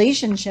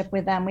relationship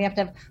with them. We have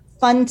to have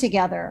fun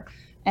together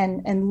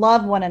and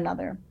love one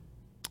another.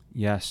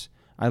 Yes.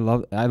 I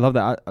love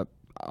that.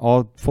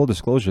 All full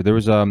disclosure, there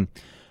was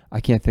I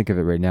can't think of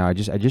it right now. I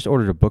just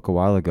ordered a book a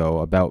while ago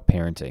about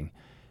parenting,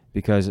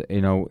 because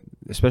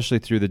especially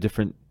through the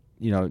different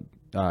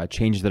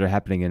changes that are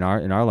happening in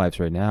our lives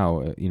right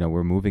now.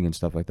 We're moving and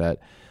stuff like that.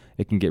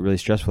 It can get really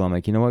stressful. I'm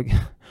like, you know what, we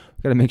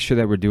got to make sure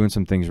that we're doing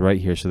some things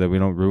right here so that we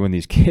don't ruin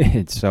these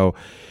kids. So,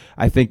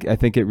 I think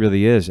it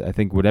really is. I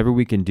think whatever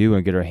we can do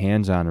and get our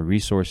hands on or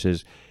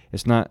resources,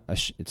 it's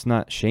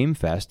not shame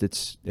fest.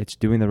 It's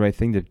doing the right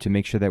thing to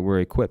make sure that we're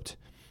equipped.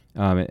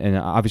 And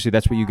obviously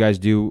that's what you guys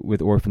do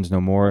with Orphans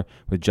No More,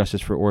 with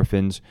Justice for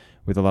Orphans,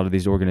 with a lot of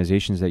these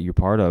organizations that you're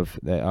part of,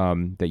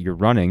 that you're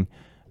running.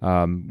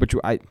 But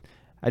I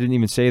didn't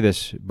even say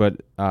this, but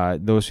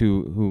those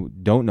who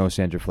don't know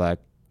Sandra Flach,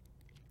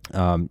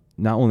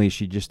 not only is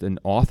she just an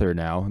author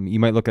now, I mean, you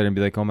might look at her and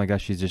be like, oh my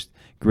gosh, she's just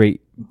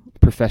great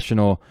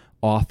professional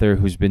author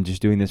who's been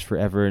just doing this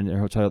forever in her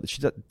hotel.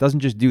 She doesn't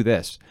just do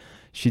this.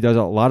 She does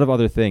a lot of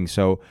other things.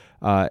 So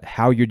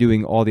how you're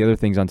doing all the other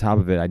things on top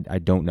of it, I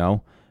don't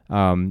know.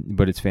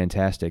 But it's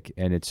fantastic,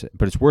 and it's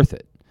worth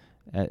it,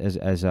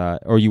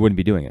 or you wouldn't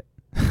be doing it.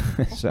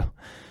 So,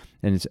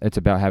 and it's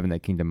about having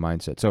that kingdom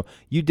mindset. So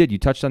you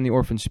touched on the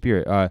orphan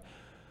spirit.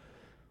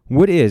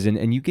 What is,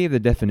 and you gave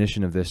the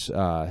definition of this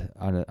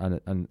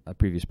on a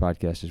previous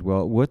podcast as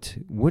well.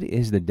 What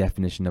is the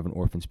definition of an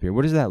orphan spirit?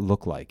 What does that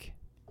look like?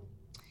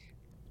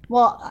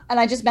 Well, and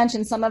I just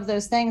mentioned some of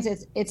those things.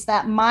 It's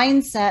that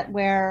mindset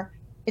where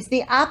it's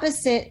the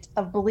opposite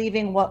of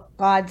believing what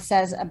God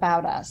says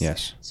about us.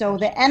 Yes. So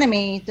the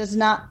enemy does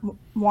not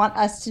want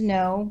us to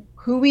know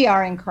who we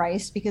are in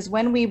Christ, because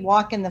when we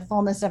walk in the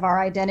fullness of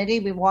our identity,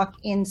 we walk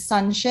in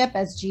sonship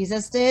as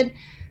Jesus did,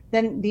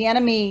 then the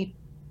enemy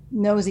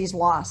knows he's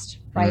lost,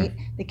 right?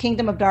 The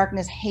kingdom of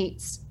darkness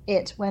hates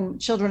it when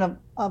children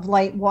of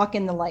light walk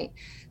in the light.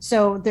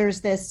 So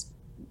there's this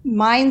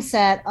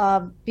mindset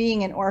of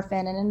being an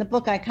orphan. And in the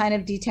book, I kind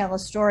of detail a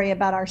story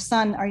about our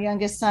son, our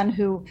youngest son,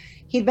 who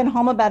he'd been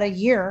home about a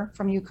year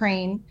from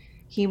Ukraine.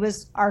 He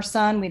was our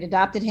son. We'd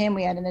adopted him.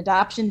 We had an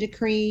adoption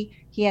decree.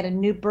 He had a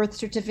new birth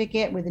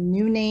certificate with a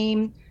new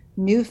name.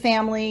 new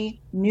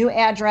family, new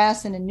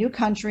address in a new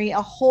country,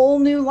 a whole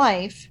new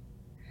life.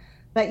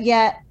 But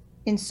yet,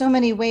 in so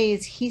many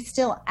ways, he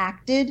still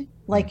acted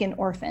like an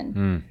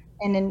orphan.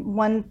 And in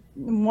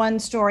one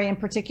story in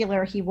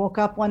particular, he woke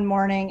up one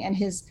morning and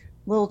his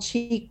little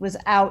cheek was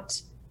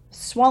out,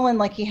 swollen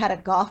like he had a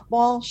golf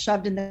ball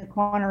shoved in the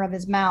corner of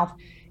his mouth.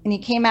 And he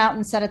came out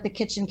and sat at the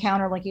kitchen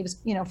counter like he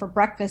was, for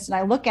breakfast. And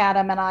I look at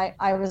him and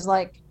I was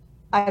like,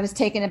 I was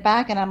taken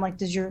aback, and I'm like,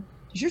 does your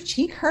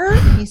cheek hurt?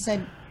 And he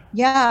said,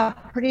 yeah,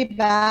 pretty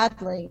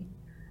badly.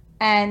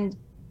 And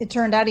it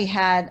turned out he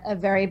had a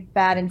very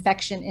bad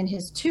infection in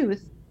his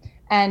tooth.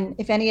 And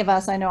if any of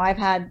us, I know I've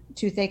had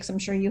toothaches, I'm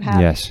sure you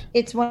have. Yes.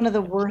 It's one of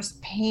the worst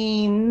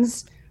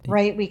pains,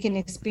 right, we can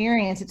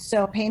experience. It's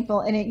so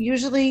painful. And it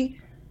usually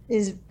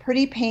is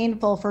pretty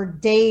painful for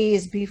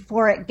days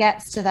before it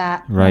gets to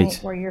that point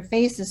where your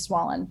face is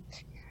swollen.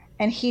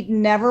 And he'd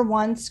never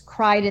once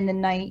cried in the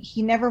night.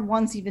 He never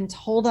once even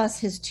told us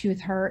his tooth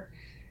hurt.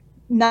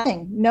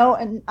 Nothing. No,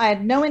 and I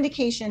had no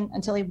indication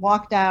until he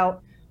walked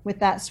out with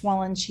that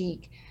swollen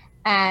cheek.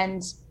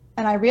 And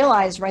I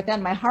realized right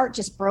then my heart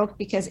just broke,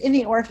 because in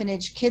the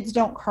orphanage, kids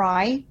don't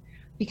cry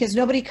because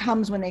nobody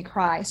comes when they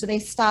cry. So they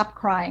stop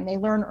crying. They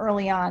learn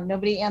early on.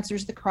 Nobody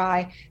answers the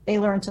cry. They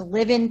learn to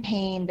live in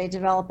pain. They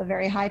develop a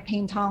very high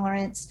pain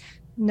tolerance.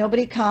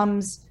 Nobody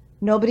comes.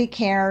 Nobody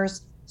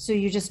cares. So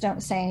you just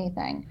don't say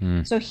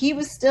anything. So he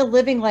was still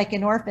living like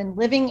an orphan,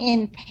 living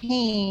in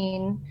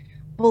pain,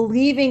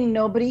 believing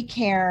nobody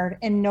cared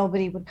and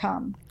nobody would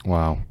come.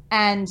 Wow.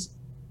 And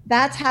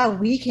that's how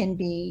we can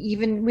be.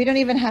 We don't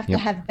even have to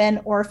have been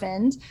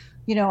orphaned.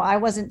 I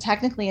wasn't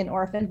technically an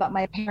orphan, but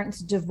my parents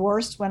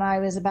divorced when I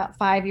was about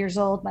 5 years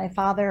old. My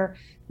father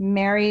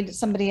married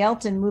somebody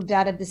else and moved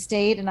out of the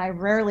state, and I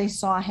rarely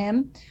saw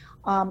him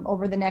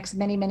over the next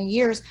many, many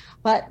years.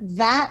 But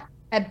that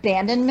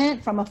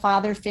abandonment from a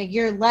father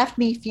figure left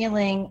me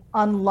feeling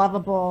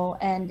unlovable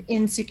and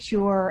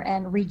insecure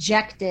and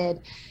rejected.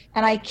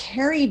 And I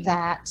carried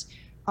that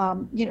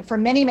for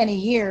many, many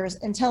years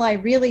until I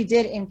really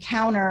did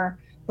encounter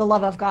the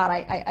love of God.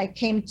 I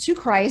came to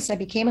Christ. I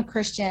became a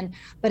Christian,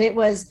 but it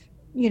was,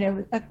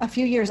 a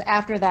few years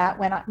after that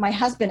when my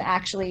husband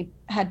actually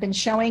had been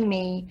showing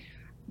me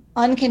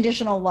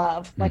unconditional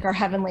love like our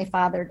Heavenly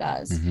Father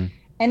does.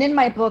 And in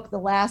my book,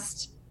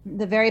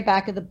 the very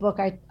back of the book,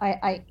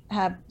 I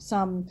have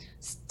some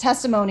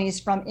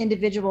testimonies from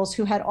individuals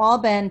who had all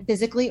been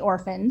physically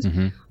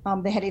orphaned.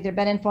 They had either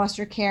been in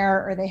foster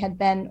care or they had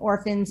been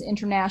orphans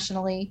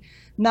internationally.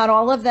 Not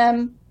all of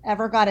them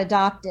ever got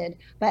adopted,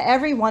 but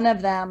every one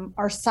of them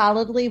are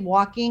solidly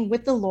walking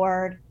with the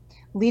Lord,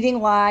 leading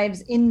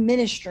lives in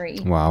ministry.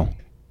 Wow.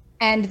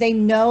 And they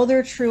know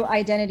their true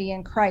identity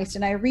in Christ.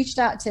 And I reached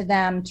out to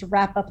them to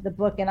wrap up the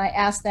book, and I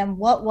asked them,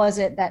 what was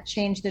it that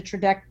changed the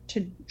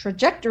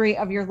trajectory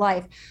of your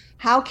life?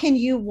 How can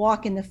you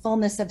walk in the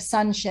fullness of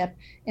sonship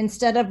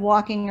instead of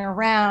walking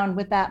around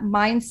with that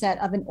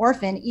mindset of an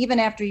orphan, even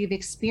after you've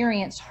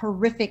experienced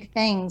horrific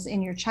things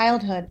in your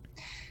childhood?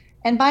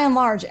 And by and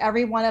large,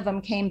 every one of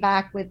them came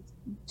back with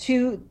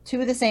two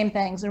of the same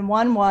things. And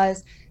one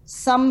was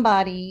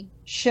somebody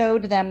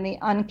showed them the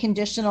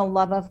unconditional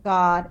love of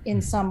God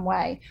in some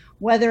way,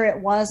 whether it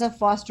was a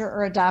foster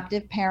or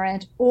adoptive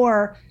parent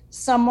or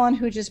someone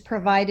who just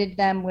provided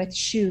them with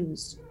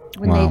shoes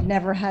when they'd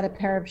never had a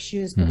pair of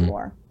shoes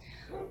before.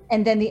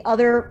 And then the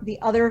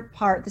other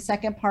part, the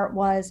second part,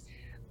 was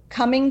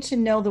coming to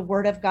know the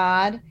Word of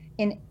God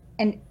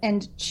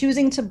and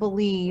choosing to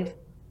believe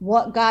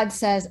what God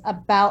says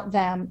about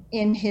them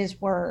in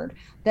His Word,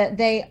 that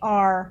they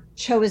are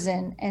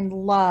chosen and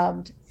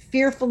loved,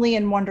 fearfully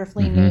and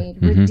wonderfully made,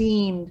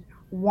 redeemed,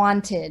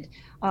 wanted,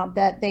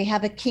 that they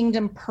have a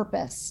kingdom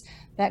purpose,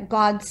 that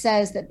God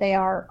says that they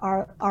are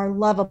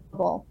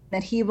lovable,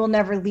 that He will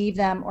never leave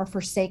them or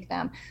forsake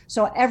them.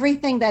 So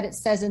everything that it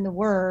says in the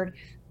Word,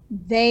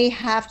 they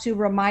have to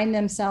remind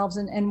themselves.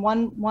 And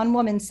one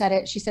woman said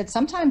it. She said,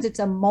 sometimes it's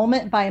a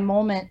moment by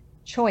moment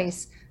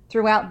choice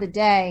throughout the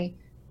day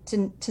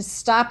to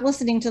stop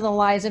listening to the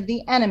lies of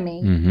the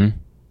enemy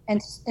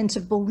and to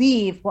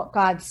believe what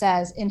God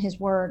says in His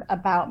Word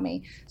about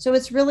me. So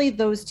it's really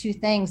those two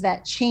things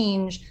that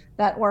change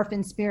that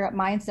orphan spirit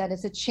mindset.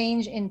 It's a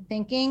change in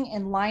thinking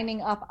and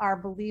lining up our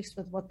beliefs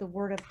with what the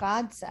Word of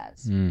God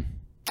says.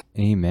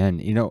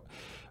 Amen.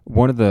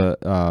 One of the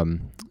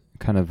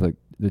kind of like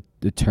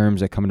the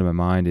terms that come to my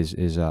mind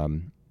is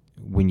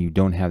when you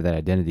don't have that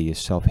identity is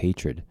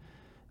self-hatred.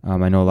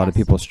 I know a lot of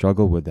people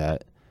struggle with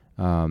that,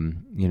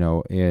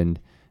 and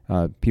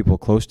people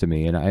close to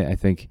me. And I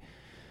think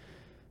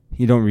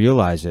you don't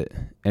realize it.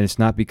 And it's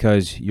not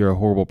because you're a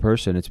horrible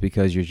person. It's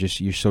because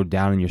you're so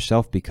down on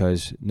yourself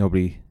because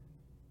nobody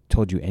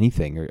told you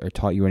anything or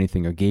taught you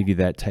anything or gave you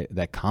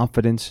that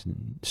confidence,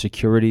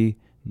 security,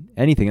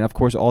 anything. And of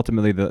course,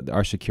 ultimately,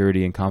 our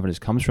security and confidence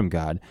comes from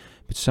God.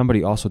 But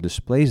somebody also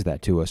displays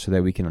that to us so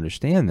that we can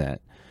understand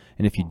that.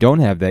 And if you don't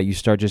have that, you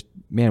start just,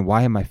 man,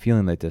 why am I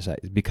feeling like this?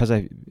 Because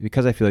I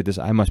feel like this,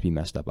 I must be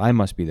messed up. I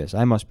must be this.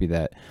 I must be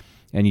that.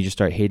 and you just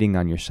start hating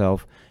on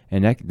yourself.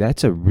 And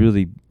that's a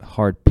really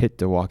hard pit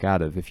to walk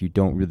out of if you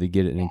don't really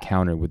get an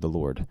encounter with the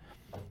Lord.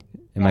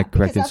 Am I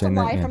correct in saying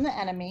that? That's a lie from the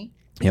enemy.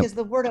 Because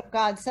the word of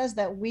God says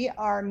that we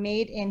are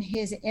made in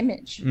his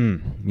image.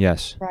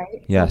 Yes.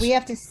 Right. Yes. So we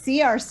have to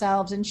see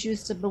ourselves and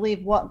choose to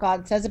believe what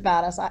God says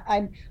about us.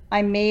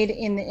 I'm made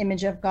in the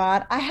image of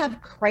God. I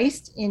have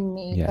Christ in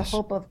me, the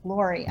hope of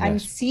glory. I'm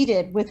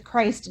seated with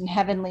Christ in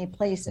heavenly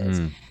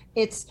places.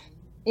 It's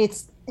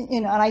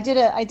and I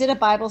did a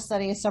Bible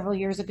study several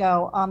years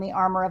ago on the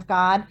armor of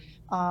God.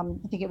 I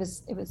think it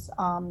was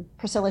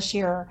Priscilla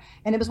Shearer,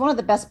 and it was one of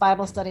the best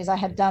Bible studies I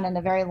had done in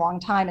a very long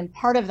time. And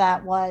part of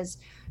that was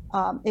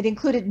it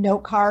included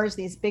note cards,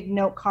 these big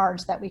note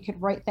cards that we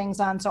could write things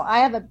on. So I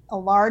have a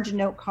large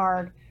note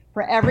card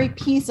for every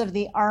piece of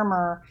the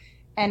armor,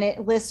 and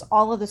it lists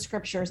all of the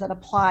scriptures that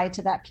apply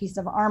to that piece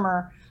of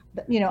armor.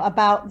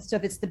 So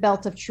if it's the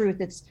belt of truth,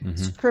 it's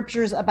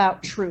scriptures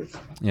about truth.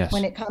 Yes.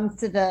 When it comes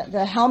to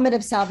the helmet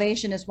of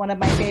salvation is one of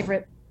my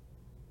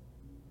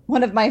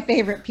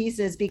favorite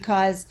pieces,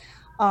 because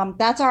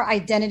that's our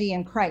identity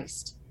in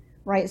Christ,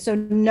 right? So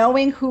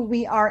knowing who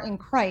we are in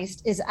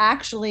Christ is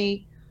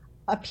actually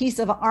a piece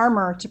of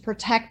armor to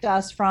protect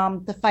us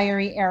from the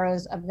fiery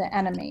arrows of the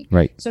enemy.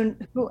 Right. So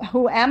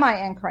who am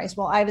I in Christ?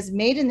 Well, I was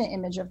made in the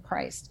image of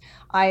Christ.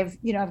 I've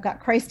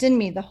got Christ in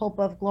me, the hope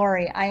of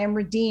glory. I am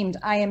redeemed.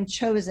 I am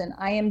chosen.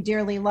 I am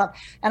dearly loved.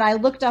 And I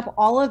looked up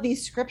all of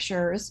these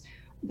scriptures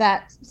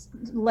that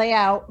lay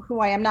out who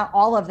I am, not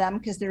all of them,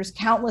 because there's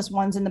countless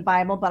ones in the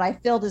Bible, but I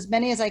filled as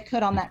many as I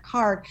could on that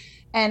card.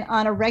 And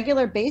on a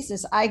regular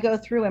basis, I go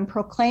through and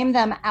proclaim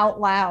them out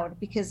loud,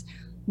 because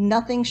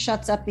nothing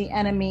shuts up the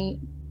enemy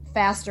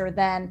faster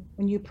than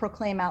when you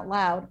proclaim out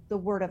loud the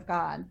word of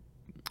God.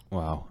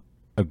 Wow.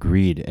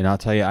 Agreed. And I'll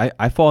tell you,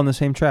 I fall in the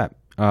same trap.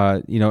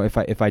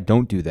 If I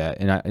don't do that,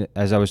 and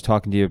as I was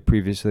talking to you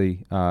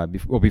previously,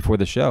 before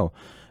the show,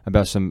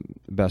 about some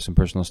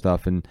personal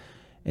stuff, and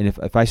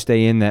if I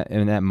stay in that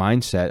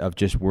mindset of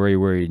just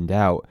worry and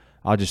doubt,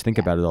 I'll just think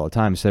about it all the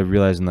time instead of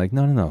realizing like,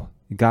 no,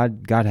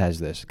 God has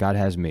this, God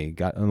has me,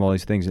 God, and all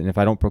these things. And if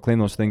I don't proclaim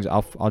those things,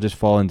 I'll just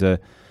fall into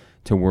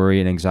worry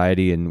and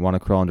anxiety and want to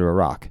crawl under a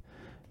rock.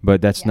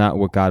 But that's not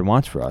what God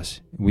wants for us.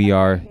 We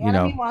are, the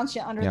enemy wants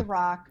you under the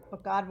rock,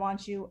 but God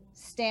wants you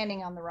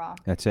standing on the rock.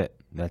 That's it.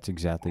 That's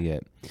exactly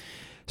it.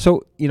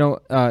 So,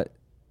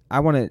 I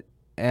want to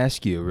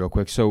ask you real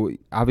quick. So,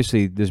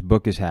 obviously, this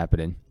book is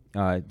happening.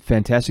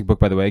 Fantastic book,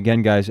 by the way.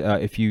 Again, guys,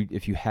 if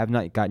you have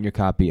not gotten your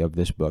copy of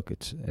this book,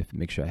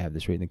 make sure I have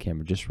this right in the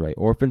camera just right.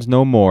 Orphans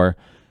No More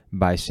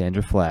by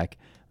Sandra Flach.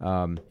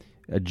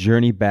 A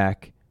journey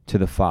back to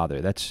the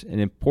Father. That's an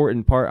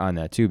important part on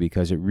that too,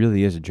 because it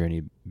really is a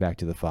journey back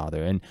to the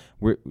Father, and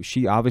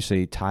she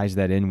obviously ties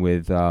that in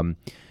with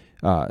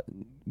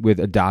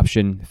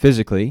adoption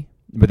physically,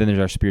 but then there's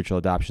our spiritual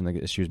adoption,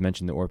 like she was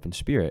mentioning, the orphan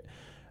spirit.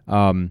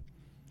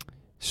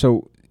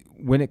 So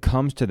when it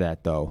comes to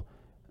that, though,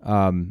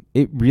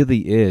 it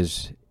really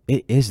is.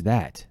 It is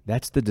that.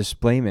 That's the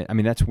displayment. I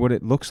mean, that's what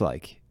it looks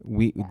like.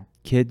 We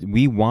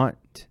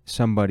want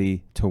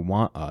somebody to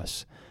want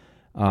us.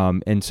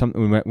 And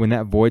when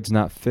that void's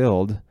not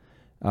filled,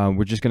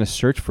 we're just going to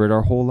search for it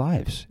our whole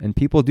lives. And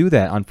people do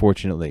that,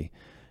 unfortunately.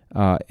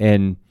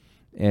 And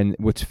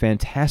what's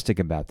fantastic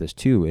about this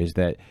too is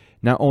that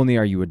not only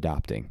are you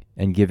adopting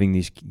and giving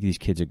these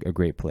kids a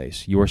great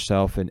place,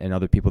 yourself and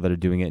other people that are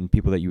doing it, and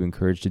people that you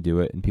encourage to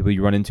do it, and people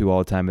you run into all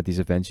the time at these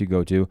events you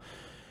go to,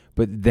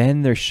 but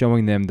then they're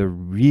showing them the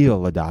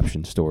real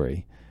adoption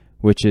story,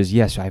 which is,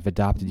 yes, I've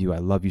adopted you, I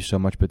love you so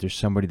much, but there's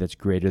somebody that's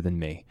greater than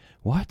me.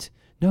 What?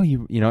 No,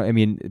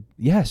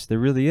 yes, there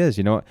really is,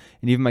 and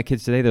even my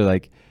kids today, they're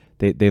like,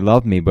 they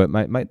love me, but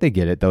they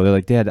get it though. They're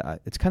like, Dad,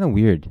 it's kind of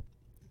weird.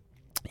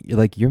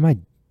 You're my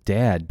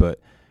dad, but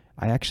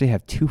I actually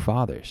have two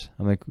fathers.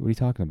 I'm like, what are you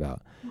talking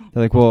about?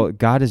 They're like, well,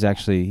 God is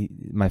actually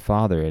my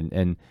father,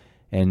 and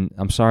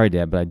I'm sorry,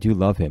 Dad, but I do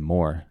love him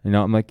more.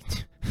 I'm like,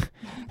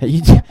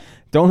 you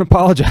don't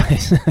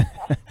apologize.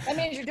 That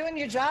means you're doing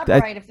your job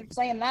right if they're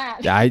saying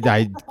that.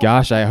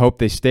 I hope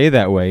they stay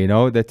that way.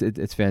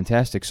 It's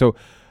fantastic. So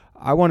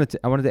I wanted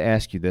to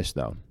ask you this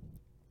though.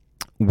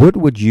 What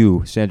would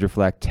you, Sandra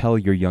Flach, tell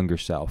your younger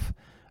self,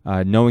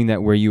 knowing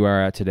that where you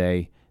are at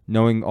today,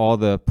 knowing all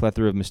the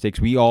plethora of mistakes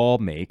we all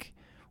make?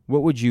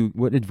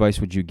 What advice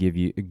would you give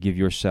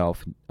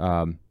yourself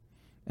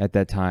at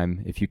that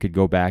time, if you could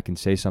go back and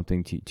say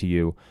something to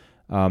you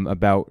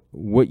about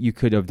what you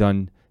could have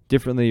done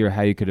differently or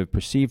how you could have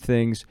perceived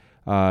things?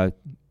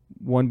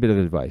 One bit of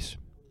advice.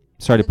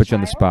 Sorry to put you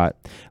on the spot.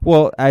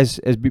 Well, as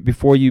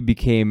before you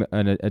became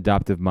an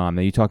adoptive mom,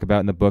 now you talk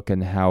about in the book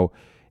and how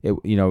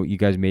you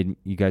guys had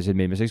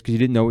made mistakes because you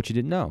didn't know what you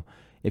didn't know.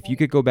 If you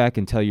could go back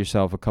and tell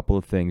yourself a couple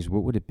of things,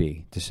 what would it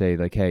be to say,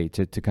 like, hey,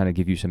 to kind of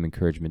give you some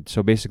encouragement?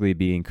 So basically,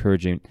 be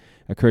encouragement.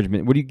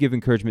 What do you give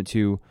encouragement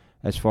to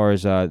as far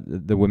as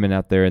the women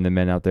out there and the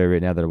men out there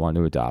right now that want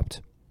to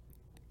adopt?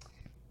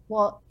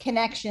 Well,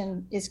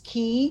 connection is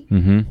key,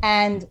 mm-hmm.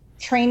 and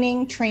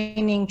training.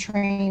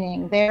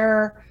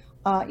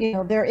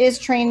 there is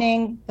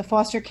training. The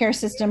foster care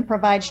system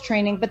provides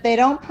training, but they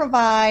don't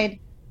provide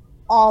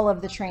all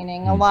of the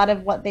training. A lot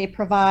of what they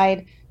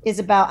provide is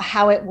about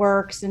how it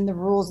works and the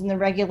rules and the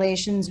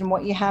regulations and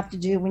what you have to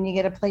do when you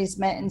get a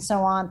placement and so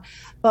on.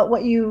 But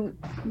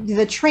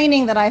the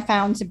training that I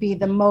found to be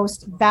the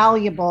most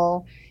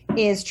valuable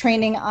is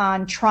training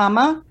on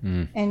trauma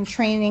and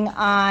training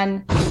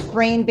on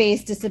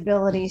brain-based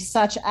disabilities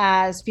such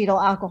as fetal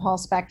alcohol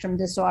spectrum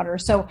disorder.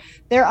 So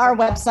there are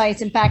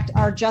websites. In fact,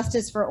 our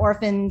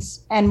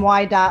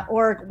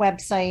justicefororphansny.org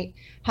website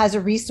has a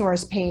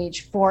resource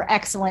page for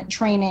excellent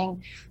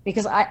training,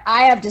 because I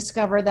have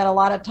discovered that a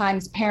lot of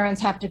times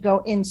parents have to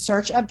go in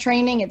search of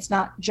training. It's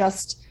not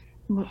just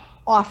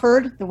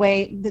offered the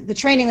way the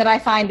training that I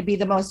find to be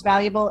the most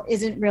valuable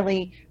isn't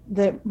really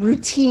the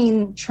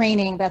routine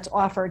training that's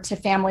offered to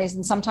families.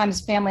 And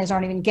sometimes families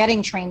aren't even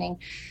getting training.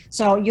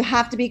 So you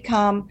have to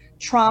become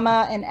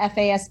trauma and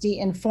FASD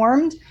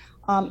informed,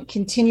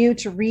 continue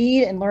to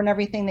read and learn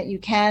everything that you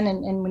can.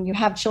 And when you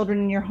have children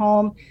in your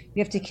home,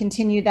 you have to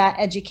continue that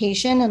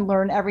education and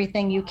learn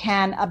everything you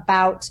can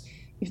about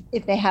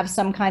if they have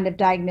some kind of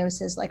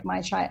diagnosis, like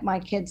my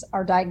kids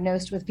are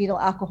diagnosed with fetal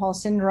alcohol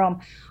syndrome.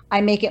 I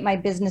make it my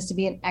business to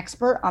be an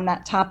expert on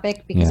that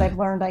topic, because I've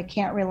learned I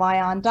can't rely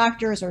on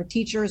doctors or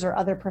teachers or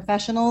other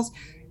professionals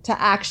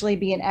to actually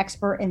be an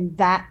expert in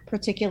that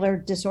particular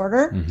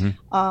disorder.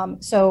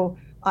 So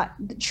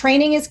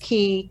training is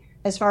key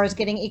as far as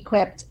getting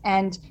equipped.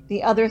 And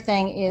the other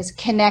thing is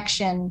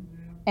connection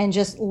and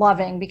just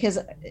loving, because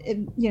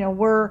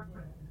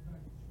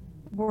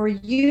we're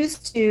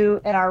used to,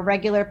 in our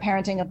regular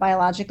parenting of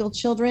biological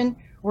children,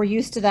 we're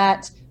used to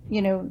that.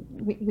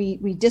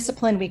 We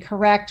discipline, we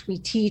correct, we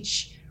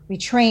teach, we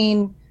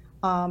train.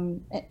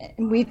 And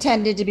we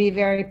tended to be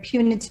very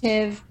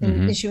punitive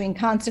in issuing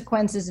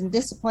consequences and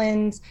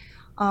disciplines.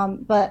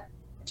 But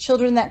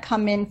children that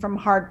come in from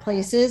hard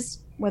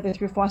places, whether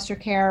through foster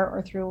care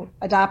or through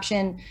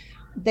adoption,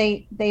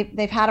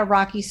 they've had a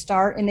rocky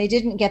start, and they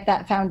didn't get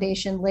that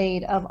foundation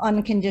laid of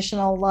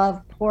unconditional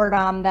love poured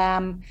on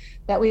them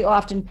that we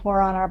often pour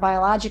on our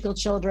biological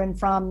children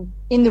from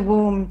in the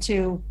womb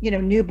to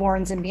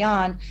newborns and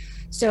beyond.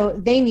 So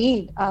they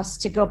need us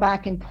to go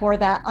back and pour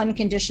that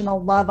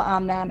unconditional love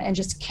on them and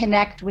just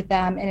connect with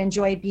them and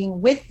enjoy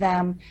being with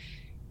them.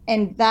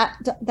 And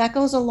that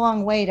goes a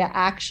long way to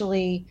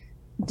actually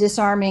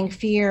disarming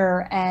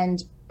fear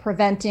and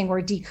preventing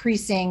or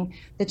decreasing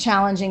the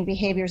challenging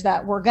behaviors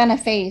that we're going to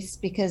face,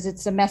 because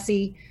it's a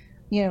messy,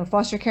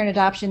 foster care and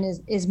adoption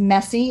is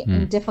messy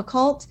and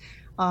difficult.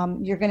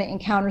 You're going to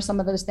encounter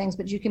some of those things,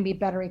 but you can be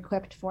better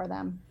equipped for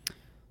them.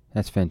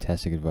 That's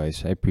fantastic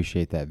advice. I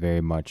appreciate that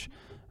very much.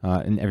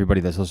 And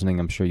everybody that's listening,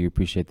 I'm sure you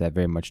appreciate that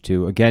very much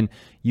too. Again,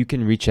 you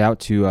can reach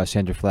out to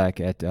Sandra Flach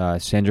at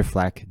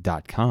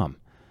sandraflach.com.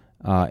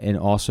 And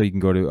also you can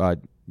go to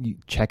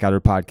check out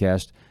her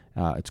podcast.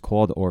 It's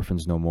called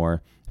Orphans No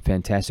More.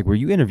 Fantastic.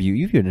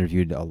 You've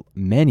interviewed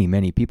many,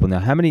 many people. Now,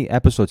 how many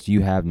episodes do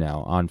you have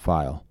now on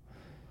file?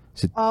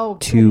 Is it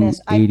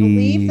goodness. I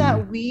believe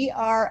that we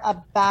are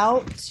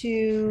about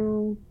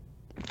to,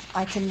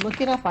 I can look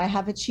it up. I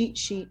have a cheat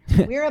sheet.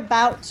 We're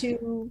about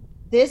to,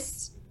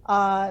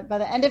 by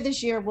the end of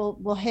this year,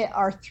 we'll hit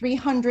our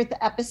 300th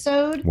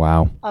episode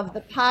of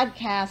the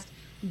podcast.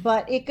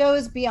 But it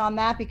goes beyond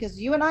that, because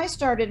you and I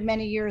started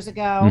many years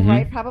ago,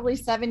 right? Probably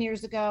 7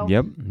 years ago.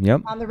 Yep.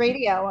 On the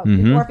radio.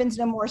 Orphans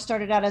No More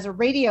started out as a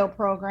radio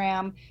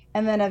program,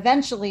 and then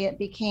eventually it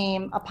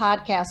became a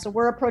podcast. So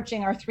we're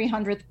approaching our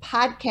 300th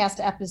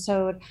podcast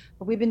episode,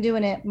 but we've been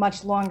doing it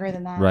much longer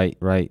than that.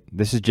 Right.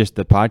 This is just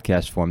the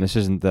podcast form. This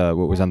isn't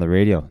what was on the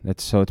radio.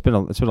 It's been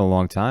a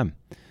long time.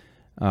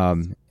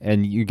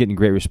 And you're getting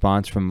great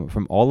response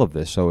from all of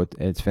this. So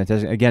it's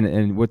fantastic. Again,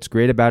 and what's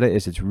great about it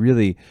is it's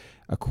really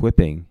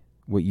equipping,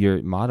 what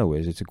your motto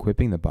is. It's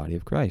equipping the body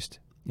of Christ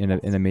in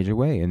a major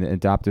way, and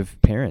adoptive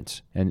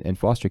parents and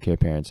foster care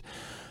parents.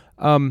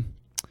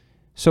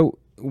 So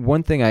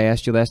one thing I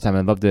asked you last time,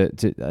 I'd love to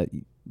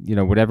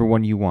whatever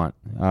one you want.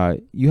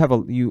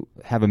 You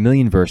have a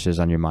million verses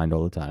on your mind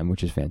all the time,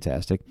 which is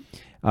fantastic.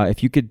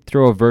 If you could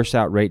throw a verse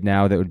out right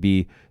now, that would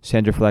be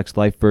Sandra Flach's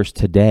life verse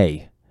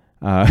today.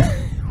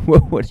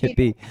 What would it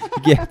be?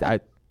 Yeah,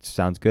 that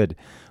sounds good.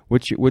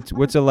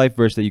 What's a life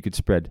verse that you could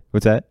spread?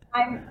 What's that?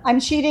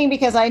 I'm cheating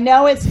because I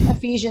know it's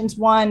Ephesians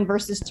 1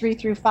 verses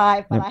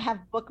 3-5, but I have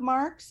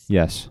bookmarks.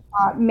 Yes.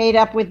 Made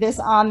up with this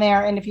on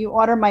there, and if you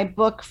order my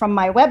book from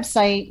my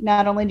website,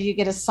 not only do you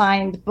get a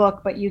signed book,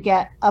 but you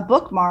get a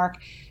bookmark.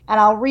 And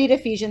I'll read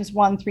Ephesians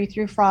 1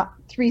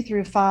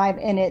 3-5,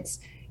 and it's,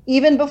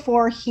 even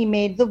before he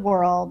made the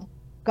world,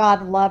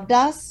 God loved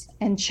us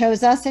and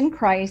chose us in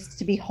Christ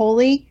to be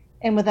holy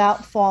and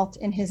without fault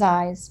in his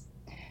eyes.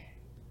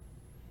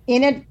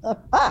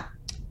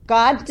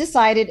 God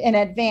decided in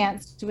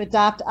advance to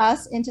adopt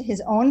us into his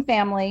own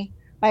family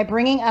by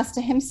bringing us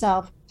to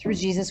himself through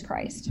Jesus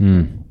Christ.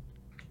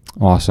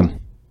 Awesome.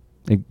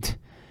 If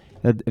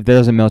that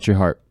doesn't melt your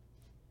heart,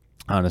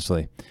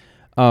 honestly.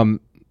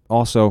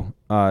 Also,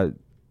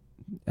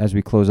 as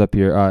we close up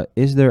here,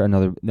 is there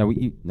another? Now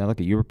look,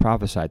 you were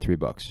prophesied 3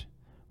 books.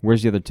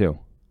 Where's the other two?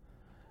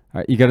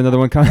 You got another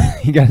one coming?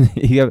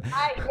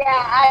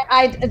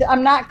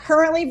 I'm not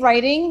currently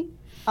writing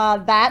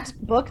that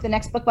book, the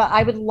next book, but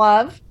I would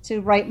love to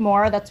write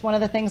more. That's one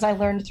of the things I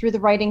learned through the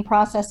writing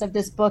process of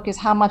this book is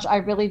how much I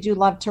really do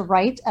love to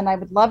write, and I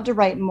would love to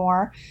write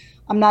more.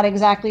 I'm not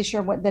exactly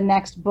sure what the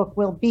next book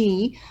will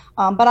be,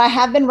 but I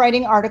have been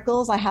writing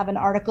articles. I have an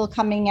article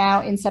coming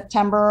out in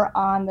September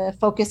on the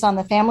Focus on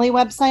the Family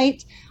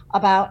website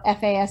about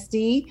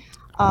FASD.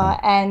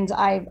 And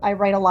I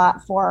write a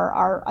lot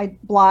I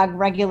blog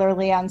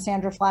regularly on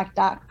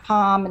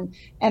sandraflach.com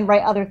and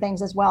write other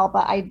things as well.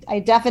 But I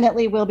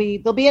definitely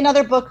there'll be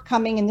another book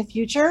coming in the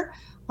future.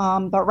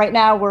 But right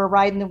now we're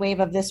riding the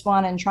wave of this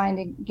one and trying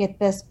to get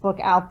this book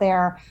out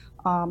there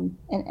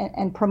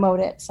and promote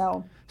it.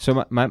 So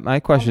my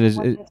question is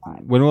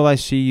when will I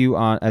see you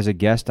as a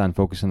guest on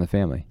Focus on the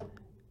Family?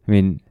 I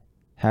mean,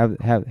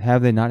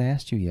 have they not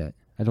asked you yet?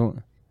 I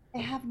don't.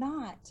 They have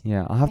not.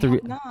 Yeah, I have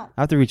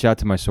to reach out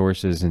to my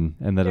sources and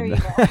let them know.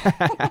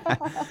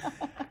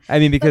 I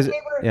mean, because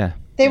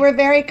they were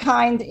very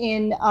kind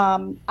in.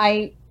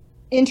 I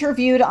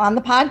interviewed on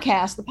the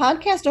podcast. The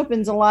podcast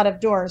opens a lot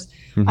of doors.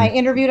 Mm-hmm. I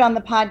interviewed on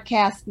the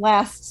podcast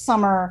last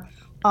summer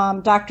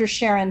Dr.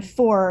 Sharon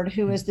Ford,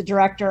 who is the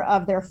director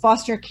of their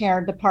foster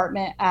care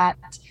department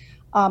at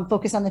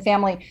Focus on the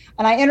Family,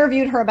 and I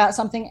interviewed her about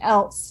something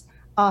else.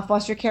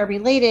 Foster care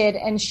related,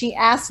 and she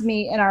asked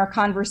me in our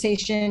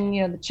conversation,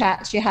 the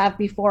chats you have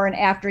before and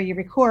after you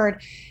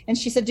record, and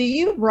she said, do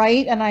you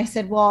write? And I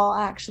said, well,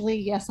 actually,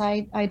 yes,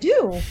 I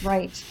do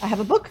write. I have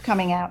a book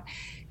coming out.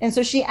 And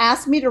so she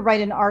asked me to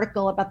write an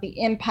article about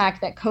the impact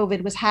that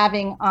COVID was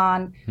having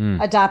on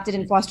adopted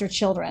and foster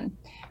children,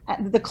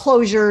 the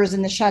closures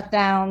and the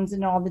shutdowns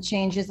and all the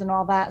changes and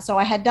all that. So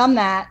I had done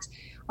that.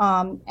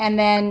 And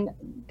then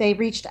they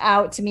reached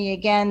out to me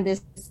again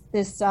this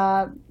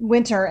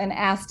winter and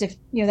asked if,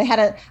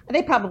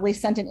 they probably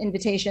sent an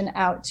invitation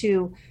out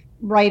to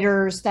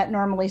writers that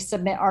normally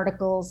submit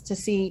articles to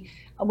see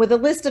with a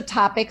list of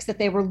topics that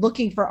they were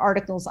looking for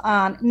articles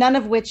on, none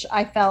of which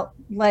I felt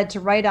led to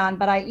write on.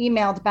 But I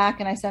emailed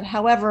back and I said,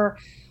 however,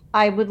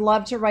 I would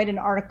love to write an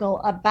article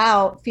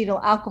about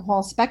fetal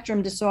alcohol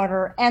spectrum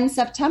disorder, and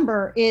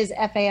September is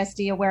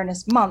FASD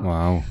Awareness Month.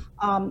 Wow.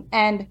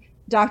 And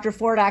Dr.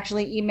 Ford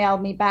actually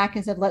emailed me back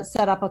and said, let's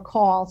set up a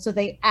call. So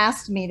they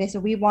asked me, they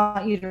said, we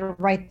want you to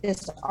write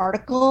this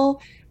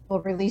article.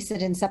 We'll release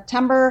it in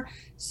September.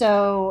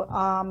 So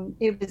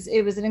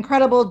it was an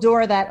incredible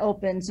door that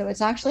opened. So it's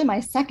actually my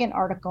second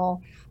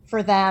article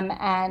for them,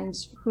 and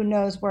who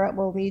knows where it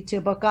will lead to.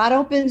 But God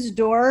opens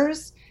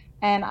doors,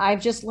 and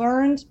I've just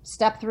learned,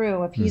 step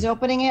through. If he's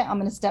opening it, I'm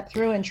going to step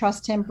through and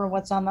trust him for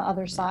what's on the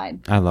other side.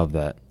 I love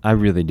that. I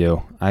really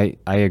do. I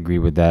agree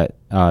with that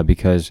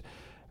because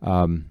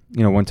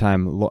one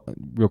time,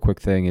 real quick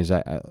thing is,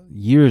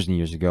 years and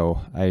years ago,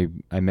 I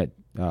met,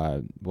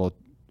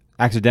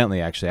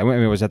 accidentally actually.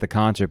 I was at the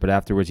concert, but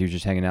afterwards he was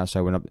just hanging out, so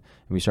I went up and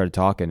we started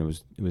talking. It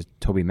was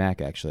Toby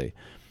Mac actually,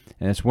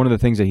 and it's one of the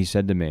things that he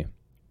said to me.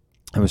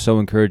 It was so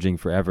encouraging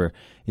forever.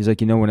 He's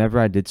like, whenever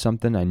I did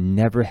something, I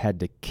never had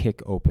to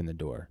kick open the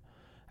door.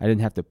 I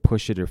didn't have to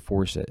push it or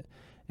force it.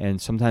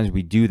 And sometimes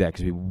we do that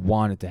because we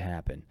want it to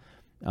happen.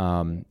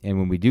 And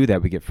when we do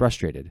that, we get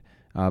frustrated.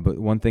 But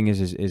one thing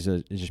is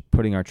just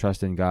putting our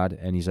trust in God,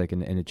 and he's like,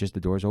 and it just, the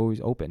door's always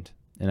opened.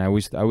 And I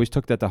always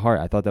took that to heart.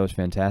 I thought that was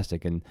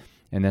fantastic, and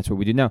that's what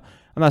we do. Now,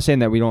 I'm not saying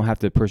that we don't have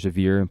to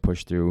persevere and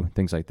push through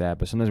things like that,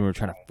 but sometimes when we're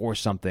trying to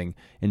force something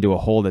into a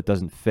hole that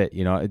doesn't fit,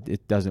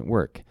 it doesn't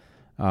work.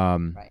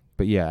 Right.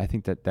 But yeah, I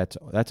think that's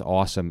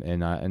awesome,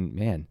 and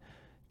man,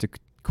 it's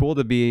cool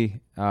to be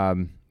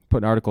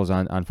putting articles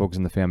on Focus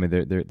on the Family.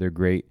 They're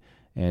great,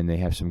 and they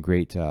have some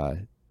great.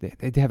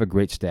 They have a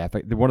great staff.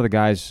 One of the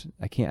guys,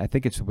 I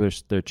think it's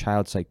their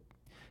child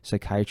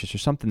psychiatrist or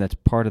something that's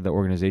part of the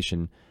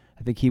organization.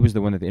 I think he was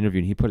the one that they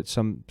interviewed. He put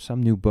some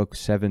new book,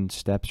 7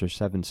 Steps or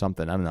 7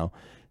 something. I don't know.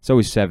 It's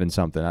always 7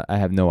 something. I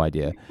have no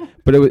idea.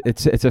 But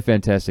it's a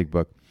fantastic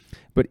book.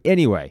 But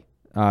anyway,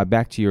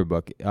 back to your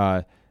book.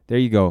 There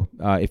you go.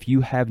 If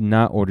you have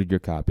not ordered your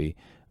copy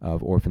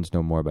of Orphans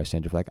No More by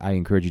Sandra Flach, I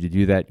encourage you to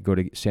do that. Go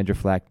to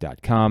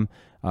sandraflach.com.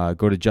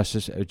 Go to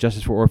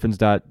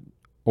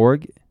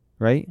justicefororphans.org.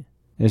 Right?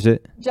 Is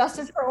it?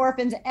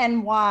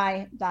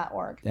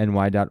 JusticeForOrphansNY.org.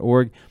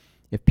 NY.org.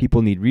 If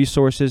people need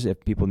resources,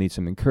 if people need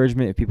some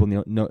encouragement, if people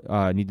need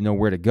to know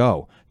where to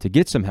go to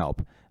get some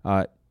help,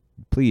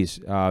 please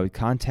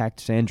contact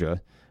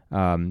Sandra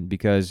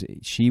because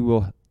she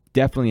will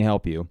definitely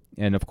help you.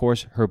 And, of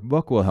course, her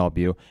book will help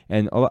you.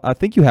 And I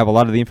think you have a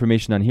lot of the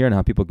information on here on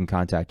how people can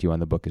contact you on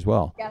the book as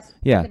well. Yes,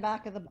 yeah. In the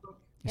back of the book.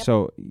 Yep.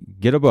 So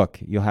get a book.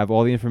 You'll have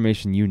all the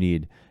information you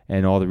need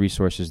and all the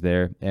resources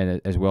there,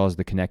 and as well as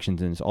the connections,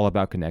 and it's all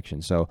about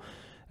connections. So,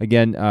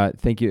 again,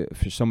 thank you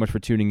so much for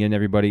tuning in,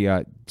 everybody.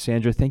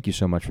 Sandra, thank you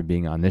so much for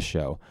being on this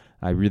show.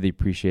 I really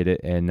appreciate it,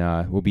 and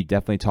we'll be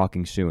definitely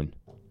talking soon.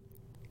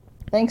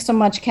 Thanks so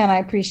much, Ken. I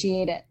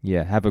appreciate it.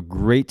 Yeah, have a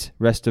great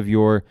rest of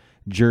your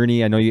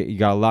journey. I know you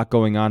got a lot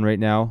going on right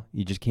now.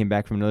 You just came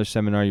back from another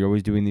seminar. You're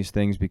always doing these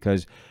things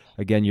because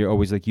again, you're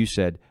always, like you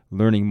said,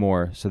 learning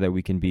more so that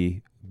we can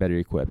be better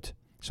equipped.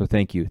 So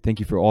thank you. Thank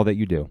you for all that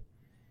you do.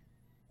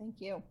 Thank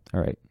you.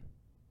 All right.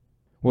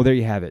 Well, there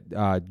you have it.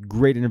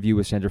 Great interview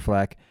with Sandra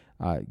Flach.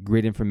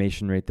 Great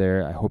information right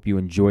there. I hope you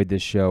enjoyed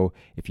this show.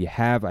 If you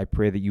have, I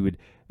pray that you would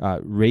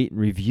rate and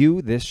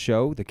review this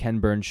show, The Ken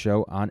Burns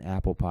Show, on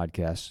Apple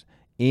Podcasts,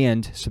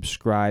 and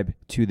subscribe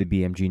to the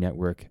BMG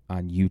Network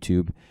on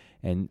YouTube,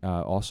 and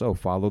also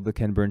follow The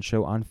Ken Burns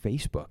Show on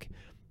Facebook.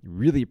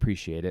 Really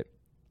appreciate it.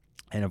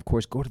 And, of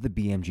course, go to the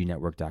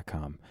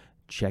BMGnetwork.com.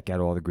 Check out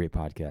all the great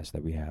podcasts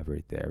that we have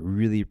right there.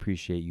 Really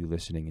appreciate you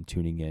listening and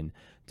tuning in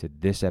to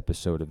this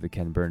episode of The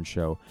Ken Burns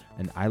Show,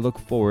 and I look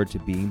forward to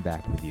being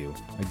back with you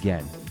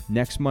again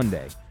next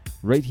Monday,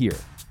 right here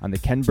on The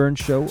Ken Burns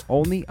Show,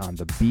 only on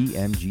the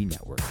BMG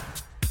Network.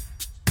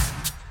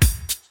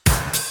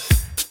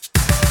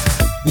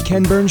 The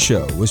Ken Burns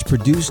Show was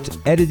produced,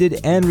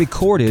 edited, and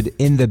recorded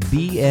in the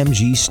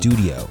BMG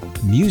studio.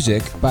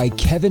 Music by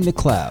Kevin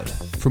MacLeod.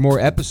 For more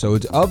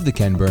episodes of The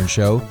Ken Burns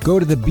Show, go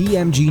to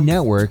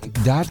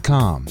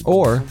thebmgnetwork.com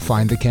or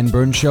find The Ken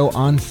Burns Show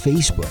on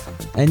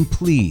Facebook. And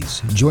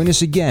please join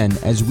us again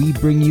as we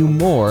bring you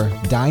more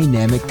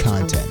dynamic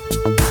content.